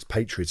pride, it's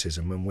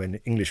patriotism, and when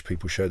English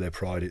people show their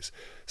pride, it's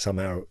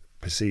somehow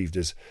perceived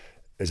as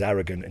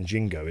arrogant and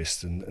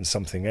jingoist and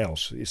something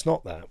else. It's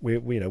not that.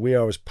 We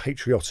are as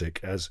patriotic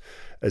as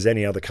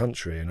any other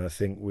country, and I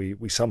think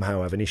we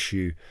somehow have an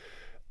issue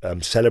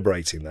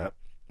celebrating that.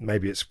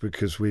 Maybe it's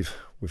because we've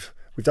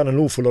done an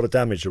awful lot of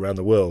damage around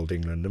the world,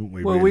 England, haven't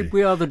we? Well, really?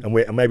 we are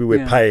and maybe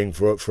we're paying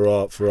for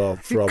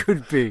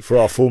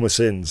our former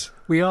sins.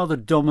 We are the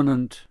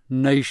dominant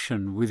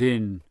nation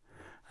within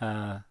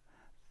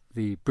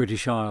the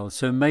British Isles,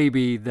 so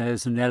maybe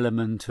there's an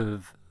element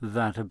of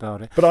that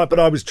about it. But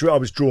I was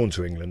drawn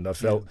to England. I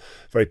felt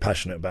very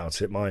passionate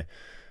about it.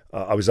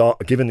 I was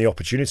given the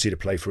opportunity to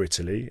play for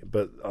Italy,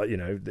 but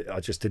I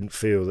just didn't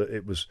feel that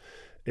it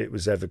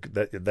was ever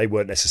that they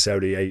weren't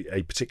necessarily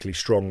a particularly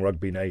strong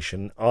rugby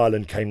nation.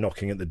 Ireland came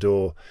knocking at the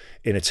door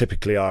in a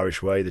typically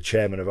Irish way. The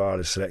chairman of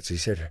Ireland selected. He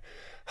said,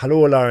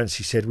 "Hello, Lawrence."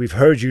 He said, "We've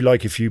heard you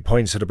like a few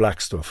points of the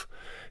black stuff."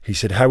 He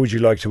said, "How would you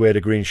like to wear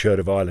the green shirt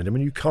of Ireland?" I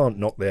mean, you can't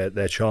knock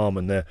their charm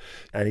and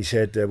he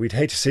said, "We'd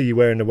hate to see you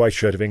wearing the white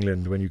shirt of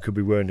England when you could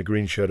be wearing the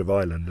green shirt of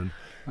Ireland." And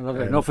I love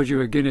it. And offered you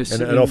a Guinness.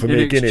 And offered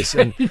me a Guinness.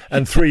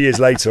 And 3 years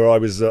later, I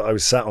was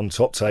sat on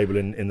top table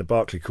in the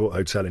Berkeley Court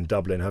Hotel in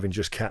Dublin, having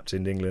just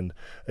captained England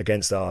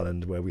against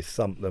Ireland, where we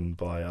thumped them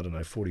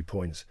by 40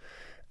 points.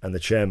 And the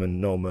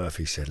chairman, Noel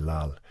Murphy, said,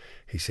 "Lal,"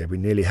 he said, "we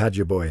nearly had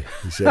you, boy."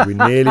 He said, "We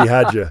nearly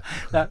had you."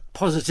 That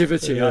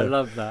positivity, I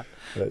love that.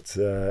 But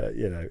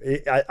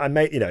I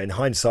made, in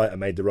hindsight, I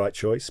made the right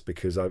choice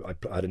because I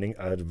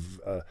had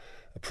a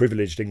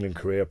privileged England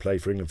career. I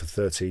played for England for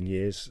 13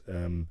 years.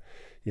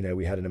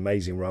 We had an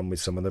amazing run with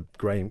some of the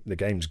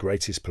game's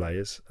greatest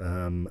players,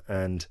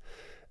 and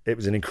it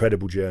was an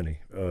incredible journey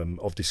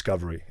of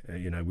discovery.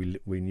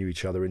 We knew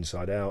each other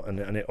inside out,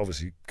 and it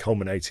obviously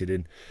culminated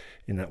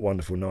in that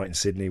wonderful night in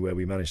Sydney where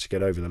we managed to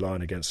get over the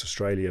line against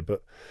Australia.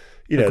 But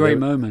a great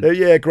moment.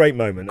 Great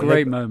moment.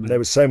 Great moment. There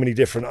was so many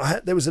different.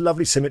 There was a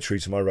lovely symmetry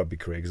to my rugby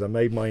career because I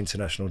made my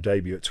international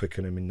debut at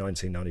Twickenham in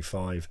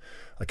 1995.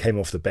 I came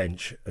off the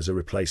bench as a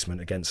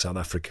replacement against South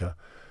Africa.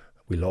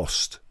 We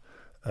lost.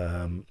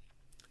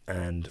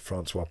 And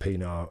Francois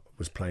Pienaar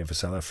was playing for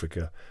South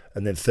Africa.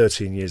 And then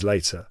 13 years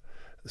later,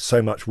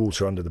 so much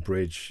water under the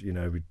bridge,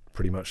 we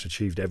pretty much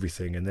achieved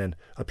everything. And then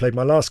I played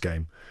my last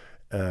game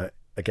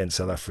against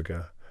South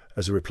Africa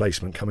as a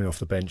replacement coming off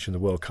the bench in the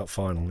World Cup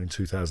final in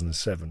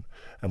 2007,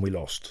 and we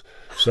lost.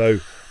 So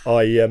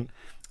I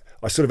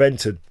sort of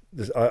entered.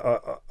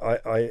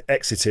 I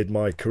exited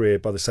my career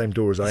by the same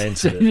door as I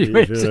entered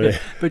it.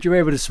 But you're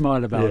able to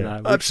smile about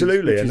that.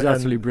 Absolutely. Which is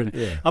absolutely brilliant.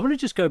 Yeah. I want to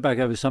just go back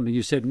over something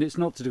you said, and it's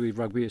not to do with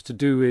rugby, it's to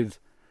do with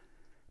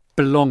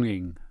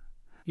belonging.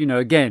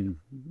 Again,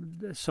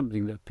 that's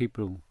something that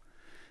people,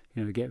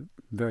 get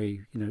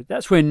very,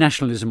 that's where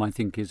nationalism, I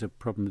think, is a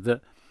problem.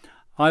 That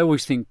I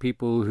always think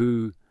people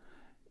who,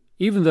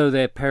 even though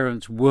their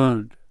parents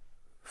weren't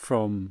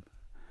from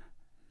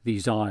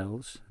these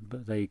isles,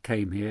 but they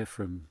came here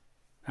from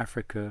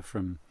Africa,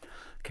 from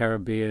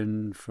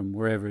Caribbean, from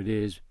wherever it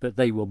is, but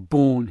they were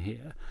born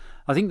here.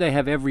 I think they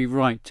have every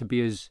right to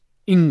be as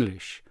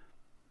English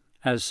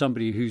as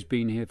somebody who's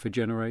been here for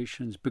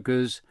generations,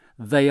 because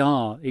they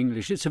are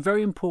English. It's a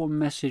very important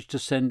message to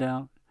send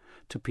out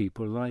to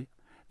people.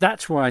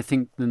 That's why I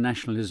think the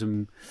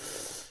nationalism.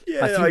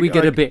 Yeah, I think we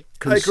get a bit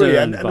concerned.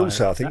 I agree, and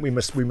also I think we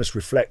must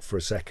reflect for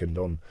a second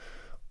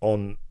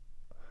on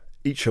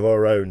each of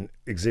our own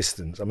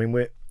existence. I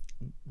mean,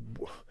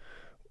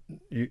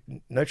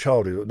 no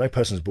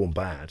person is born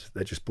bad.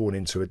 They're just born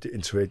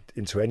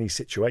into any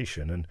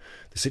situation, and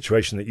the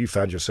situation that you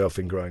found yourself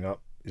in growing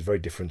up is very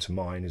different to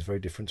mine, is very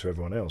different to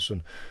everyone else,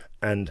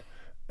 and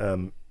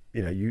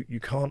you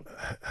can't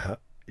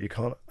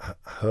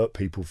hurt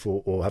people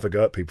or have a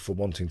go at people for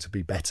wanting to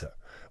be better,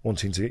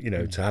 wanting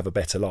to to have a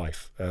better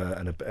life,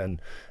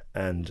 and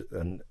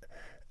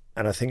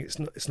I think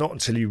it's not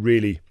until you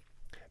really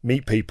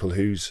meet people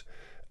who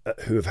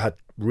have had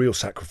real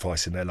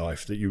sacrifice in their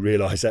life that you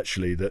realise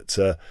actually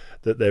that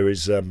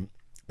there's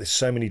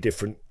so many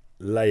different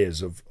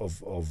layers of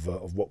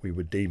what we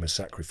would deem as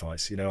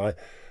sacrifice.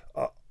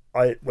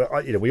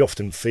 We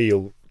often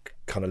feel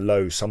kind of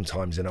low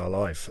sometimes in our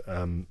life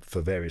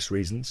for various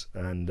reasons,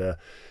 and I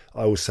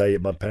always say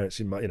my parents,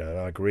 and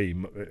I agree.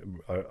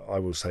 I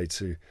will say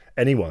to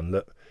anyone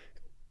that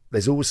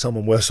there's always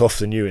someone worse off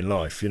than you in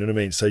life. You know what I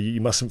mean? So you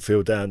mustn't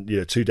feel down,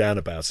 too down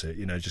about it.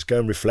 Just go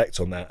and reflect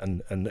on that,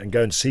 and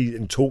go and see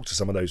and talk to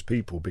some of those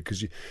people,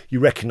 because you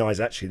recognise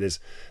actually there's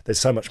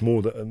so much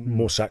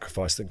more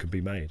sacrifice that can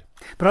be made.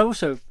 But I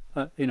also,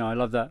 I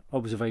love that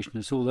observation.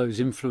 It's all those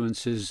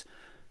influences,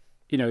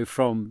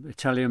 from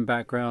Italian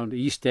background,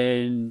 East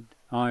End,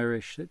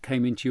 Irish, that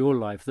came into your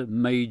life that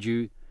made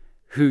you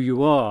who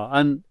you are.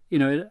 And,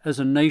 as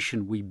a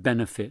nation, we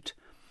benefit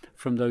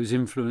from those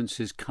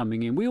influences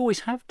coming in. We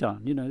always have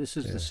done. This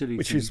is the silly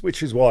thing.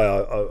 Which is why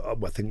I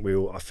think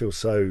I feel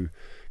so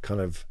kind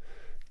of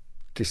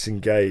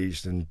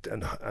disengaged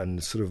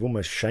and sort of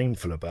almost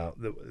shameful about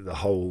the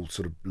whole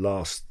sort of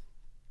last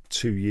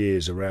 2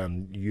 years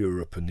around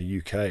Europe and the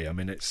UK. I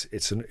mean,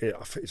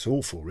 it's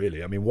awful,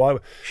 really. I mean, why?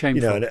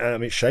 Shameful.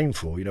 It's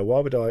shameful. Why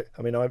would I?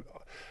 I mean,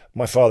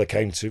 my father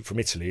came from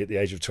Italy at the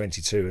age of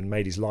 22 and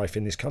made his life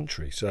in this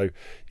country. So,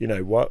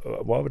 why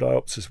would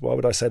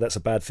I say that's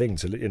a bad thing?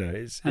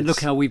 And look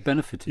how we've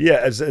benefited.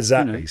 Yeah,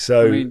 exactly.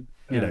 So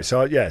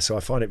I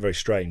find it very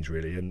strange,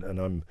 really.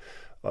 And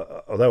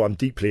although I'm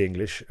deeply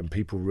English and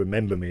people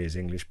remember me as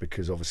English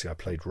because obviously I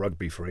played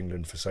rugby for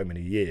England for so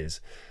many years,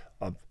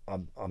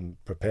 I'm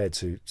prepared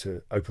to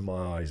open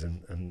my eyes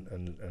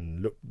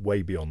and look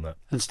way beyond that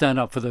and stand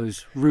up for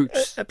those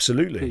roots.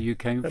 Absolutely, that you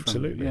came from.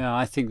 Absolutely. Yeah,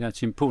 I think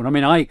that's important. I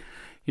mean,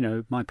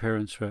 my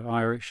parents were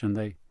Irish and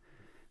they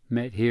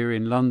met here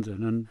in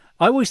London, and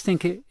I always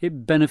think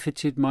it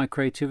benefited my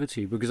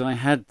creativity, because I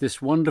had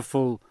this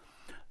wonderful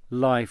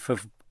life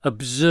of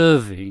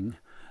observing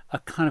a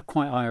kind of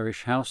quite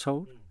Irish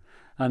household,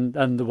 and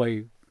the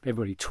way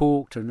everybody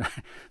talked, and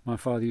my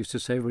father used to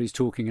say everybody's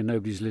talking and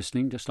nobody's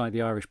listening, just like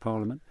the Irish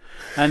Parliament,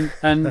 and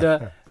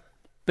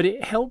but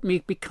it helped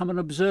me become an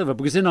observer,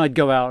 because then I'd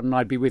go out and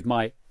I'd be with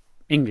my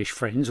English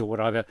friends or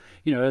whatever,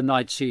 and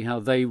I'd see how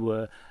they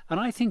were, and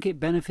I think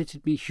it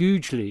benefited me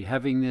hugely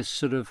having this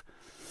sort of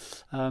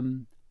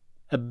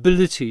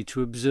ability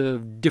to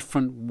observe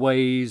different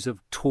ways of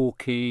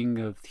talking,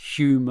 of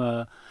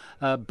humour,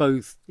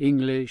 both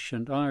English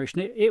and Irish.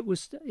 And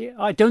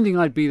I don't think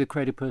I'd be the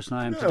creative person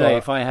I am today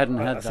if I hadn't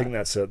had that. I think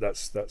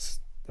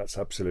that's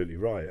absolutely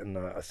right. And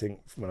I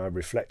think when I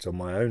reflect on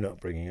my own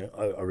upbringing,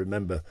 I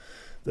remember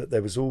that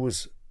there was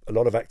always a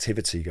lot of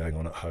activity going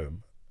on at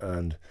home,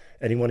 and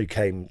anyone who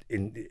came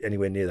in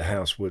anywhere near the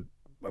house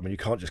you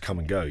can't just come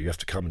and go. You have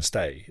to come and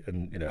stay,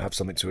 and have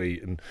something to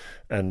eat, and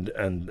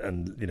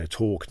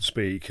talk and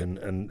speak,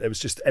 and there was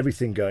just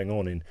everything going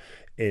on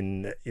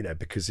in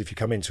because if you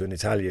come into an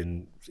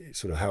Italian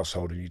sort of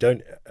household and you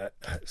don't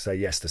say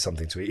yes to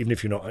something to eat, even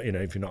if you're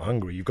not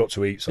hungry, you've got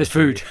to eat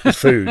something. There's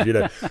food.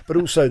 But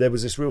also there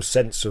was this real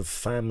sense of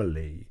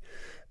family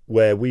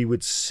where we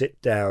would sit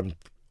down,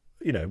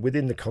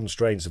 within the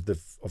constraints of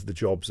the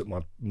jobs that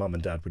my mum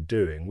and dad were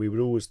doing. We would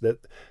always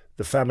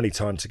the family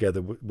time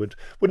together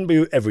wouldn't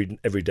be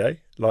every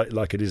day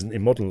like it isn't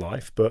in modern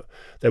life, but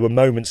there were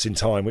moments in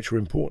time which were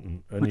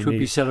important and which would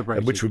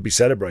be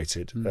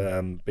celebrated.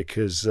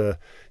 Because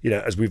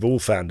as we've all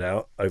found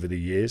out over the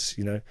years,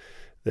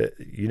 that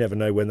you never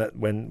know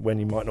when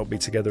you might not be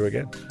together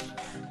again.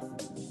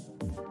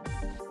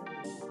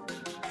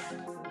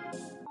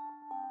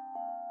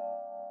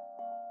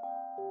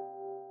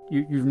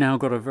 You've now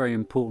got a very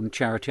important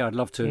charity. I'd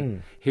love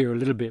to hear a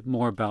little bit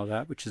more about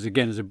that, which is a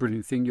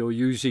brilliant thing. You're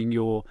using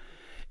your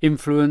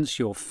influence,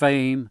 your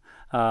fame,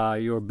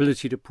 your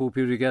ability to pull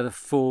people together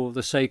for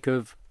the sake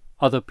of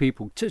other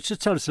people.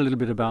 Just tell us a little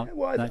bit about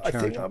that charity.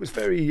 I think I was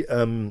very.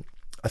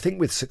 I think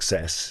with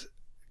success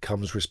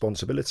comes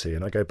responsibility,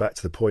 and I go back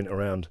to the point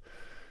around,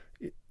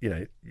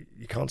 you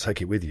can't take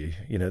it with you.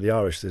 The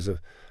Irish, there's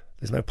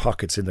there's no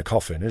pockets in the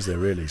coffin, is there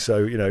really?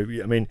 So,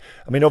 I mean,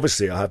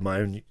 obviously I have my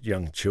own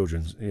young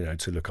children,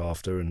 to look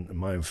after and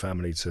my own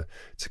family to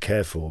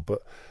care for.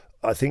 But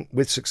I think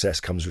with success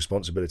comes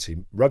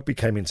responsibility. Rugby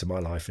came into my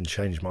life and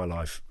changed my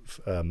life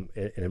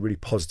in a really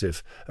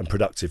positive and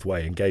productive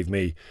way, and gave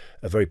me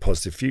a very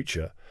positive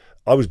future.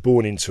 I was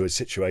born into a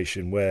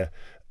situation where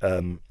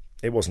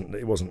it wasn't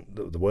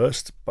the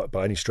worst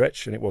by any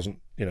stretch, and it wasn't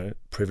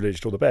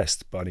privileged or the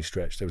best by any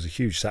stretch. There was a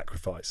huge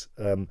sacrifice,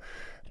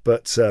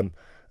 but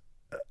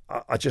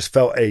I just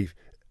felt a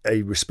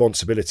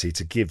responsibility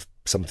to give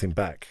something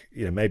back,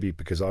 maybe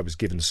because I was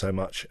given so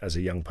much as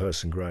a young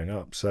person growing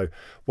up. So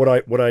what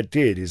I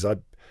did is I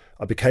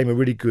became a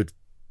really good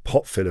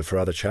pot filler for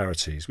other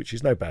charities, which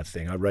is no bad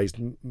thing. I raised,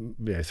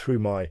 through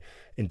my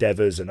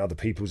endeavours and other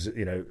people's,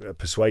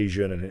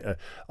 persuasion, and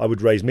I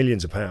would raise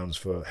millions of pounds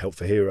for Help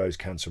for Heroes,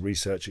 cancer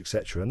research,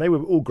 etc. And they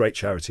were all great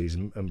charities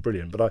and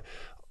brilliant. But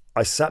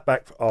I sat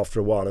back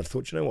after a while and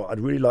thought, I'd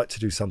really like to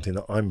do something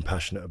that I'm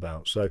passionate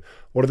about. So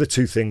what are the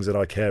two things that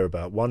I care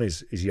about? One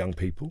is young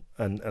people,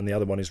 and the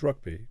other one is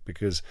rugby,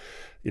 because,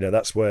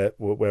 that's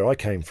where I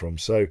came from.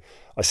 So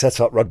I set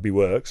up Rugby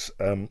Works,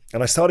 and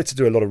I started to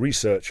do a lot of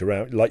research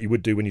around, like you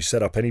would do when you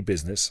set up any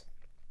business,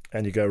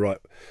 and you go, right,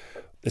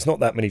 there's not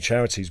that many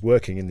charities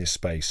working in this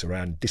space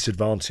around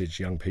disadvantaged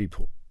young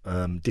people,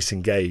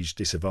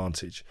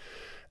 disadvantaged.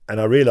 And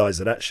I realised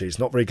that actually it's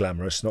not very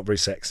glamorous, not very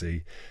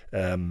sexy,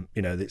 and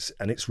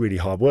it's really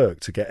hard work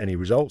to get any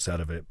results out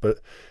of it. But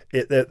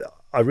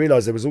I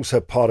realised there was also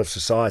a part of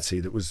society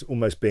that was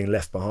almost being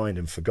left behind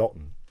and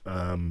forgotten,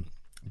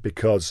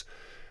 because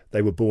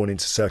they were born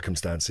into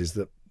circumstances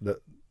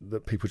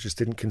that people just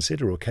didn't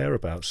consider or care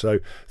about. So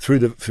through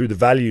the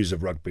values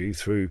of rugby,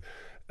 through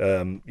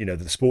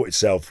the sport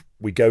itself,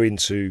 we go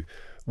into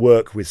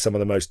work with some of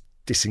the most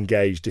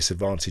disengaged,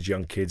 disadvantaged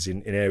young kids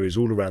in areas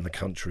all around the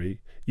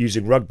country.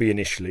 Using rugby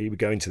initially, we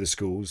go into the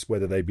schools,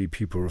 whether they be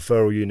pupil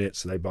referral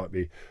units, they might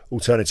be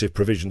alternative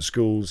provision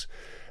schools,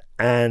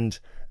 and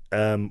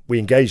we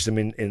engage them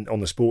in on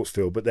the sports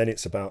field. But then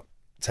it's about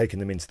taking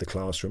them into the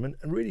classroom and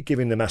really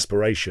giving them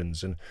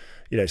aspirations, and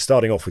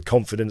starting off with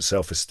confidence,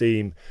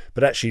 self-esteem,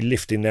 but actually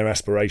lifting their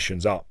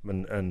aspirations up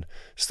and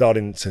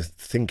starting to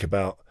think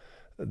about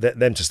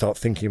them to start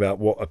thinking about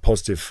what a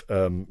positive,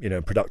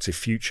 productive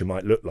future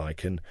might look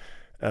like. And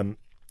I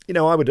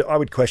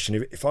would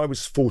question if I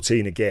was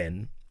 14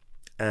 again,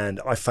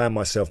 and I found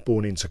myself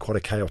born into quite a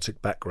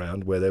chaotic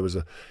background where there was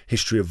a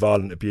history of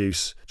violent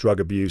abuse, drug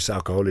abuse,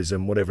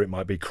 alcoholism, whatever it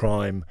might be,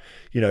 crime.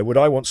 Would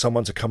I want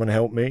someone to come and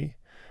help me?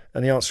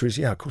 And the answer is,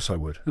 yeah, of course I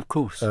would. Of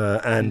course.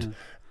 And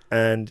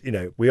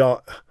we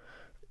are,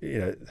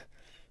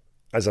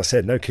 as I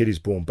said, no kid is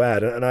born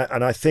bad.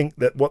 And I think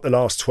that what the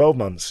last 12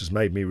 months has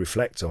made me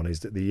reflect on is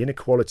that the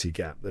inequality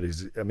gap that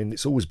is,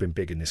 it's always been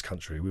big in this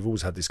country. We've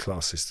always had this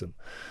class system.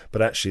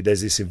 But actually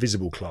there's this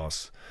invisible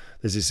class.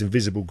 There's this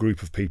invisible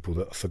group of people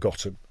that are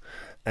forgotten.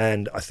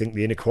 And I think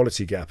the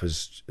inequality gap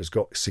has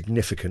got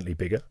significantly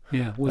bigger.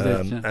 Yeah,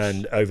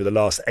 and over the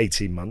last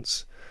 18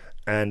 months.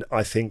 And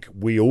I think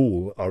we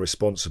all are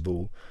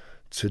responsible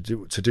to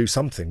do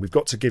something. We've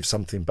got to give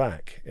something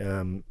back,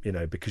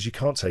 because you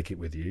can't take it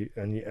with you,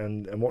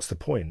 and what's the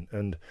point?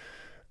 And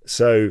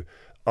so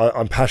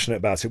I'm passionate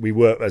about it. We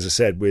work, as I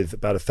said, with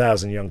about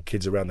 1,000 young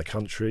kids around the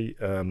country,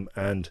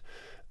 and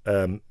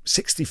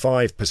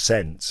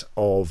 65%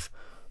 of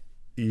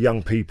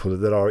young people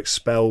that are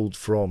expelled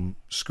from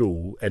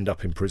school end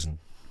up in prison.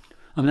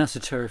 That's a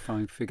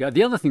terrifying figure.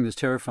 The other thing that's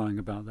terrifying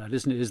about that,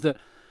 isn't it, is that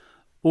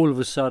all of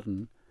a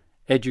sudden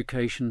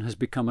education has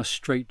become a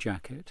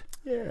straitjacket.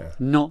 Yeah.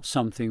 Not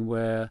something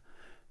where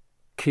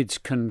kids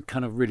can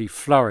kind of really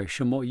flourish.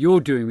 And what you're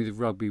doing with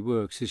Rugby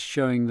Works is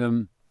showing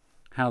them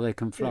how they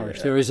can flourish.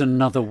 Yeah. There is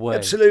another way.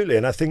 Absolutely.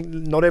 And I think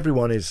not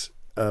everyone is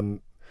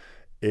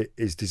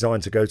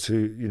designed to go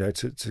to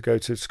to go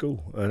to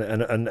school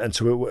and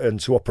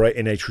to operate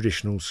in a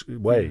traditional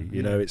way.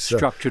 It's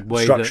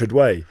structured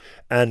way.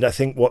 And I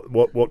think what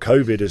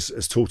COVID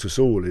has taught us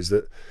all is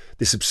that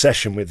this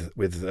obsession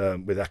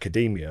with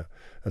academia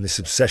and this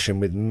obsession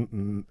with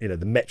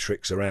the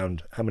metrics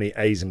around how many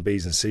A's and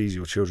B's and C's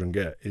your children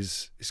get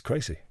is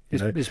crazy.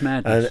 It's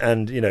madness.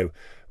 And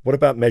what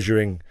about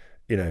measuring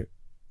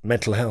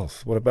mental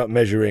health? What about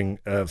measuring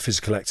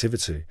physical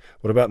activity?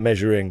 What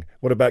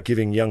about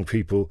giving young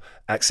people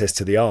access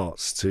to the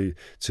arts,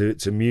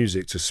 to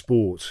music, to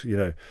sport?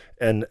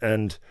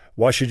 And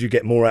why should you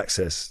get more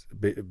access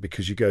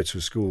because you go to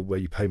a school where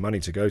you pay money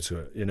to go to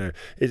it?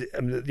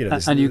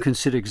 And you can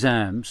sit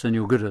exams and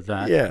you're good at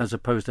that, as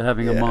opposed to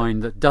having a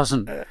mind that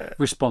doesn't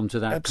respond to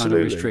that kind of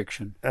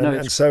restriction.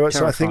 And so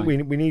I think we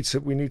need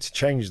to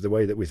change the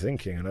way that we're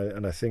thinking,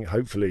 and I think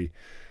hopefully.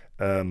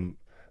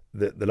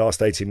 The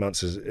last 18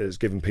 months has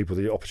given people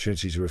the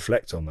opportunity to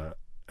reflect on that,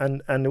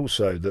 and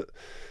also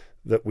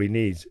that we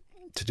need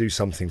to do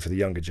something for the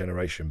younger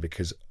generation,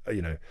 because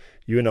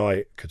you and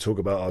I could talk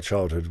about our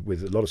childhood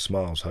with a lot of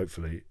smiles,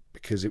 hopefully,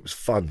 because it was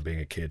fun being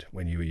a kid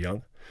when you were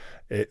young.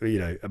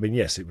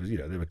 Yes, it was.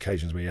 There were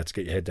occasions where you had to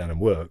get your head down and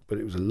work, but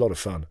it was a lot of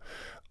fun.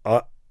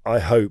 I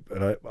hope,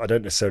 and I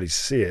don't necessarily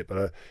see it,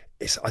 but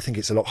I think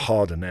it's a lot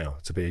harder now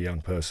to be a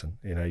young person.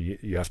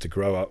 You have to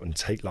grow up and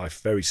take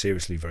life very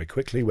seriously very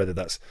quickly, whether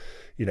that's,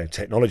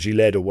 technology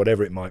led or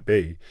whatever it might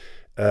be.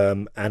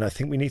 And I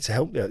think we need to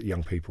help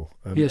young people.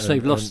 Yes,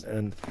 they've lost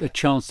a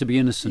chance to be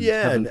innocent.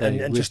 Yeah, haven't they,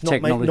 and with just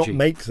technology.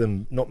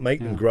 not make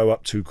them grow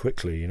up too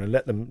quickly.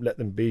 Let them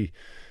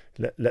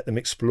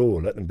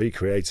explore, let them be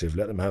creative,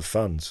 let them have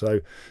fun.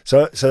 So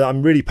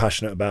I'm really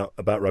passionate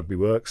about Rugby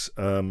Works.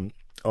 I'm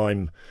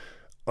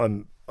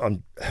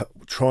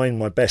trying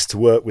my best to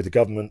work with the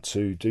government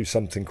to do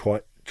something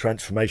quite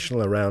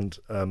transformational around.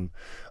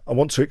 I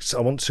want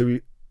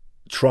to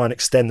try and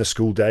extend the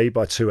school day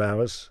by 2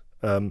 hours.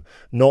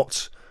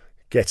 Not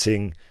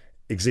getting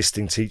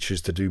existing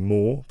teachers to do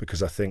more,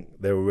 because I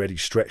think they're already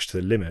stretched to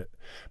the limit.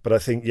 But I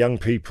think young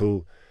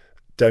people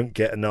don't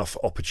get enough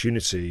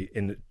opportunity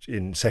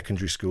in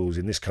secondary schools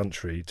in this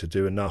country to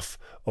do enough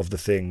of the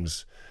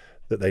things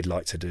that they'd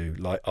like to do,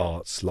 like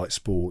arts, like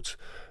sport,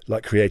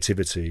 like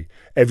creativity.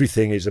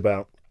 Everything is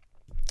about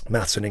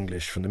maths and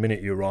English from the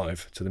minute you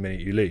arrive to the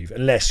minute you leave,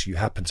 unless you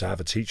happen to have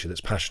a teacher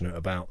that's passionate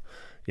about,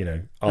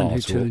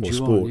 art or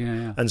sport.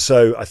 Yeah. And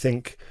so I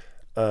think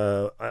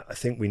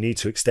we need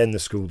to extend the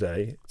school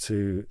day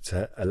to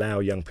allow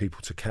young people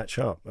to catch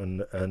up,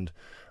 and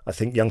I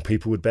think young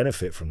people would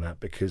benefit from that,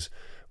 because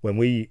when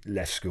we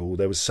left school,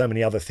 there was so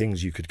many other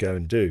things you could go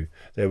and do.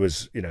 There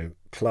was,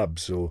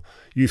 clubs or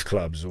youth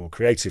clubs or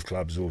creative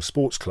clubs or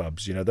sports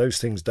clubs. Those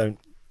things don't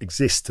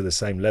exist to the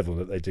same level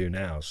that they do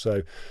now.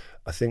 So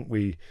I think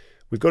we've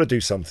got to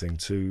do something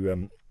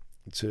to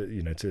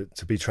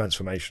be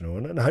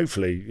transformational, and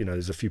hopefully,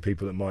 there's a few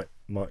people that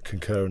might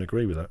concur and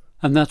agree with that.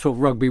 And that's what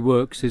Rugby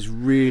Works is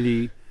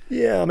really.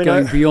 Yeah, I mean,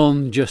 going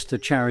beyond just a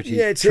charity,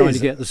 trying to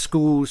get the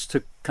schools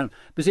to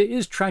because it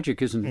is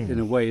tragic, isn't it, in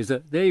a way, is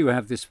that there you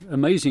have this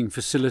amazing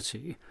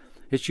facility,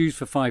 it's used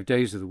for 5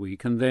 days of the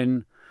week, and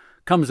then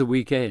comes the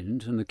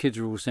weekend and the kids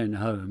are all sent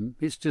home,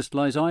 it just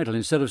lies idle.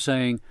 Instead of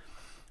saying,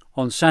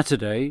 on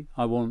Saturday,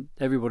 I want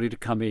everybody to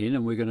come in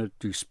and we're going to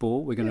do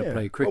sport, we're going to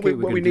play cricket,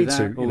 we're going to do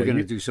that, or we're going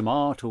to do some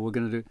art, or we're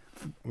going to do...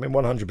 I mean,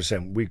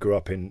 100%, we grew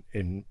up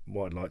in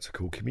what I'd like to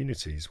call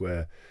communities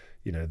where,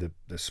 the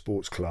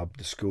sports club,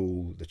 the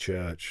school, the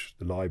church,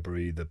 the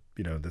library, the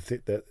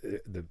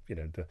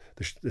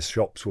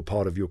shops were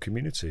part of your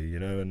community,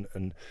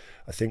 and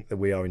I think that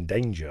we are in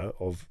danger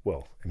of,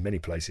 well, in many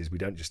places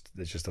it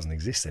just doesn't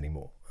exist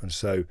anymore. And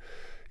so,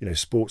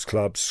 sports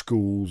clubs,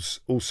 schools,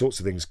 all sorts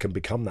of things can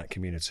become that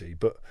community.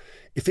 But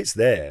if it's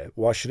there,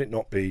 why should it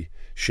not be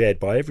shared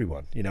by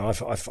everyone? I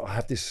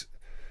have this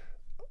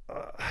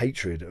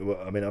hatred.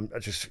 I mean, I'm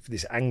just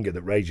this anger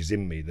that rages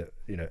in me that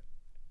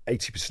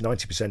 80%,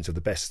 90% of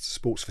the best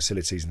sports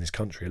facilities in this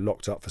country are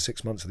locked up for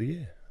 6 months of the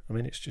year. I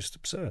mean, it's just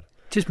absurd.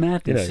 Just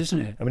madness,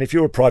 isn't it? I mean, if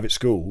you're a private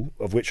school,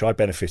 of which I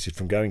benefited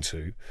from going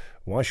to,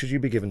 why should you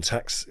be given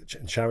tax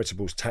and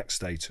charitable tax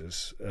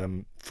status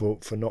for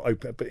not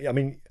open? But I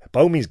mean,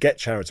 by all means, get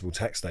charitable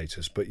tax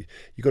status, but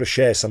you've got to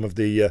share some of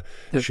the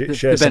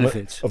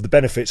benefits of the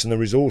benefits and the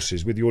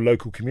resources with your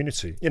local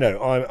community.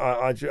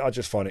 I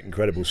just find it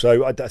incredible.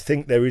 So I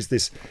think there is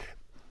this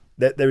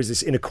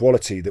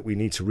inequality that we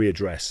need to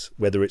readdress,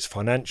 whether it's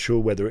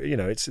financial, whether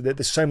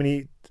there's so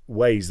many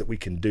ways that we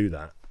can do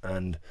that,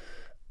 and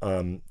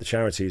the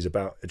charity is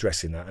about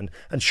addressing that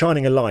and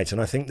shining a light.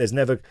 And I think there's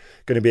never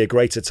going to be a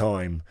greater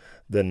time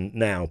than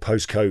now,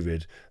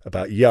 post-COVID,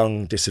 about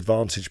young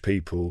disadvantaged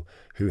people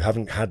who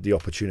haven't had the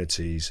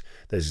opportunities.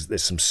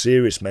 There's some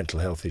serious mental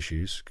health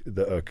issues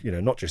that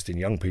are not just in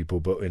young people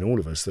but in all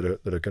of us that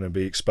are going to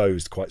be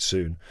exposed quite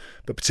soon,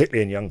 but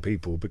particularly in young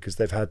people, because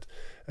they've had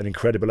an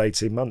incredible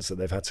 18 months that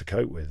they've had to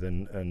cope with,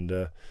 and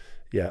I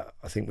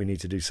think we need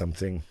to do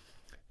something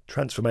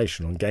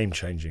transformational and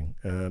game-changing,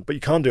 but you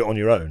can't do it on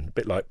your own. A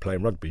bit like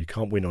playing rugby, you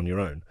can't win on your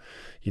own.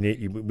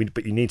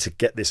 But you need to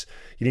get this.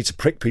 You need to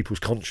prick people's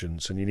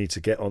conscience, and you need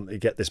to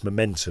get this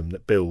momentum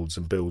that builds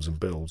and builds and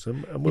builds,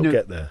 and we'll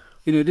get there.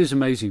 It is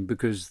amazing,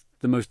 because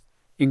the most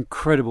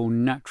incredible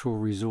natural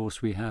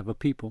resource we have are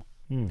people,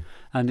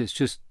 and it's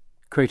just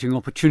creating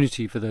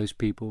opportunity for those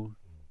people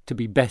to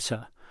be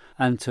better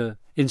and to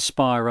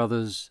inspire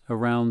others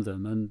around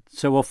them. And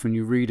so often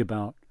you read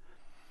about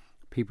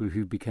people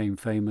who became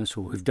famous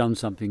or who've done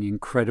something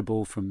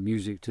incredible, from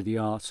music to the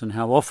arts, and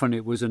how often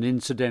it was an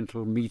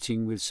incidental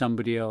meeting with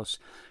somebody else.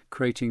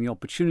 Creating the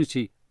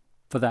opportunity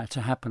for that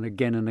to happen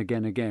again and again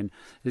and again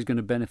is going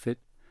to benefit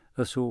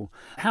us all.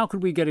 How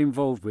could we get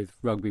involved with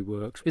Rugby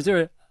Works? Is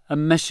there a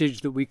message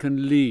that we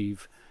can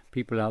leave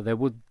people out there?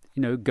 Would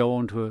go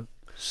on to a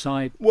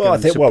site, I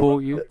think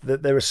support you?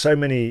 There are so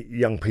many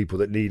young people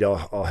that need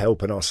our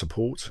help and our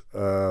support.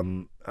 I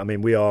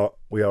mean, we are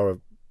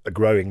a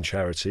growing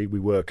charity. We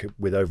work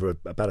with over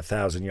about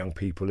 1,000 young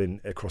people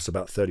across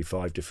about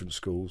 35 different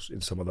schools in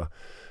some of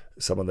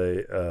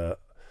the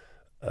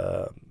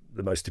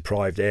most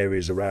deprived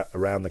areas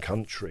around the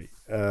country.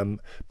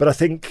 But I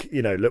think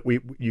look,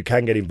 you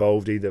can get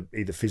involved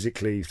either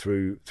physically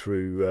through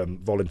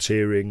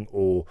volunteering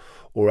or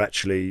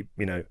actually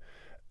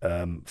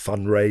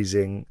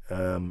fundraising.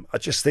 I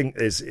just think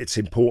it's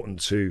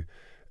important to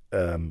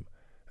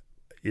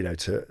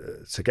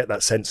to get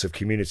that sense of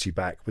community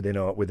back within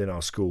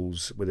our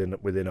schools,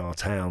 within our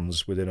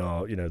towns, within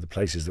our the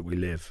places that we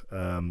live.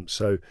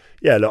 So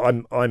yeah, look,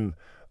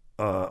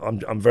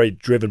 I'm very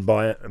driven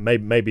by it.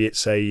 Maybe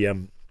it's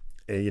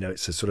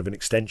it's a sort of an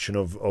extension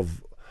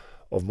of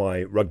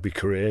my rugby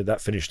career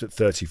that finished at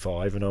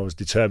 35, and I was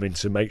determined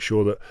to make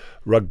sure that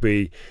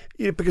rugby,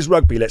 because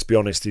rugby, let's be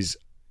honest, is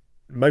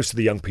most of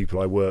the young people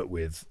I work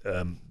with,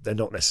 they're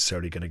not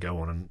necessarily going to go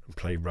on and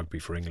play rugby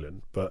for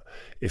England. But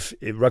if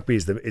rugby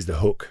is the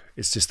hook,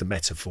 it's just the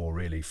metaphor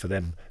really for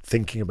them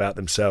thinking about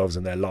themselves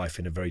and their life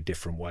in a very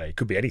different way. It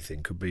could be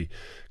anything, could be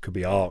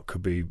art,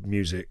 could be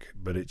music,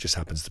 but it just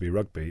happens to be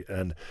rugby.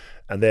 And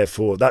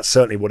therefore, that's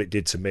certainly what it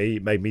did to me.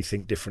 It made me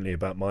think differently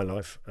about my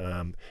life.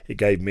 It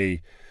gave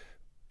me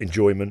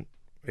enjoyment.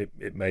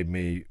 It made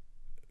me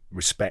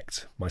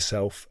respect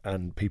myself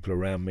and people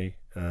around me.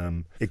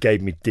 It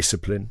gave me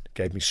discipline,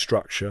 gave me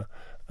structure,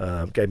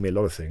 gave me a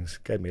lot of things,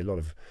 gave me a lot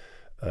of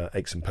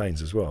aches and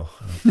pains as well.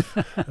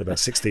 About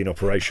 16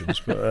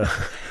 operations. But,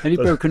 any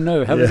broken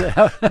nose? How was it?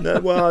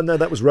 No,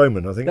 that was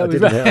Roman. I think I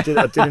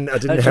didn't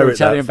inherit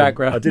Italian that.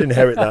 Background. I did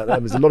inherit that.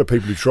 There's a lot of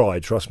people who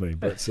tried, trust me,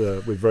 but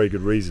with very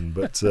good reason.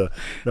 But no,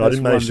 I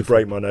didn't manage to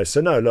break my nose. So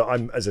no, look,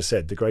 as I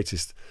said, the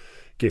greatest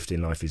gift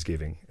in life is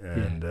giving,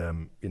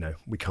 and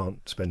we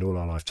can't spend all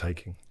our life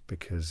taking,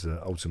 because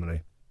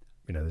ultimately,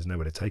 there's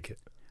nowhere to take it.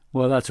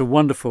 Well, that's a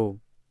wonderful,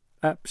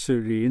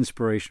 absolutely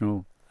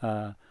inspirational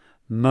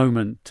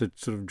moment to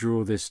sort of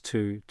draw this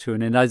to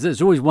an end.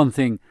 There's always one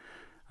thing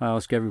I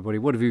ask everybody: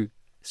 what have you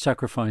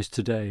sacrificed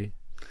today?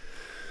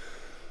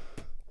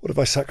 What have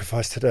I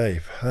sacrificed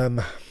today?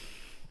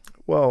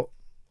 Well,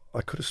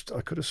 I could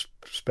have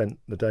spent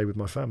the day with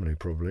my family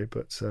probably,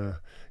 but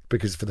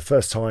because for the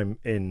first time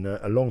in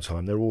a long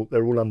time, they're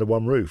all under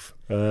one roof.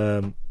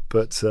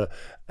 But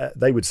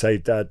they would say,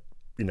 Dad,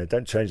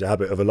 don't change the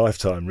habit of a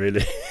lifetime.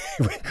 Really,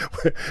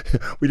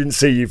 we didn't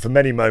see you for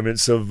many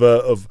moments of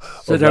so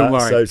don't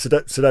worry. So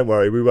don't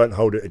worry. We won't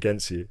hold it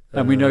against you.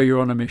 And we know you're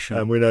on a mission.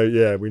 And we know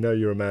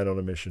you're a man on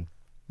a mission.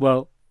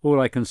 Well,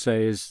 all I can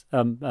say is,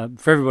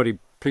 for everybody,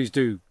 please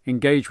do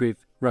engage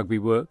with Rugby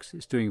Works.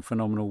 It's doing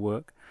phenomenal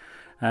work,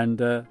 and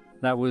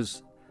that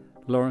was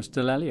Lawrence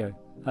Dallaglio.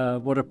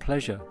 What a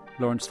pleasure,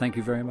 Lawrence. Thank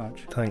you very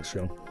much. Thanks,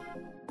 John.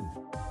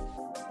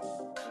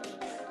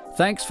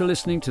 Thanks for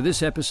listening to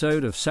this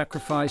episode of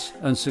Sacrifice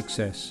and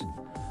Success,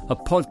 a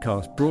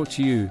podcast brought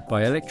to you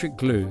by Electric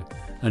Glue,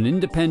 an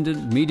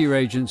independent media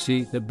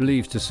agency that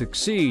believes to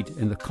succeed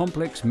in the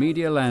complex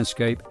media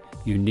landscape,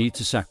 you need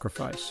to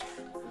sacrifice.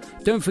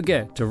 Don't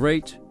forget to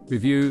rate,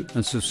 review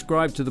and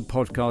subscribe to the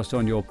podcast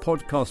on your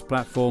podcast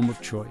platform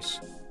of choice.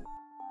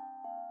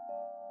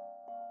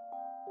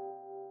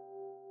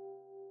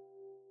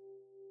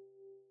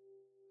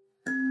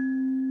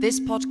 This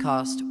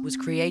podcast was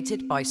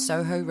created by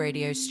Soho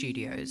Radio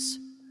Studios.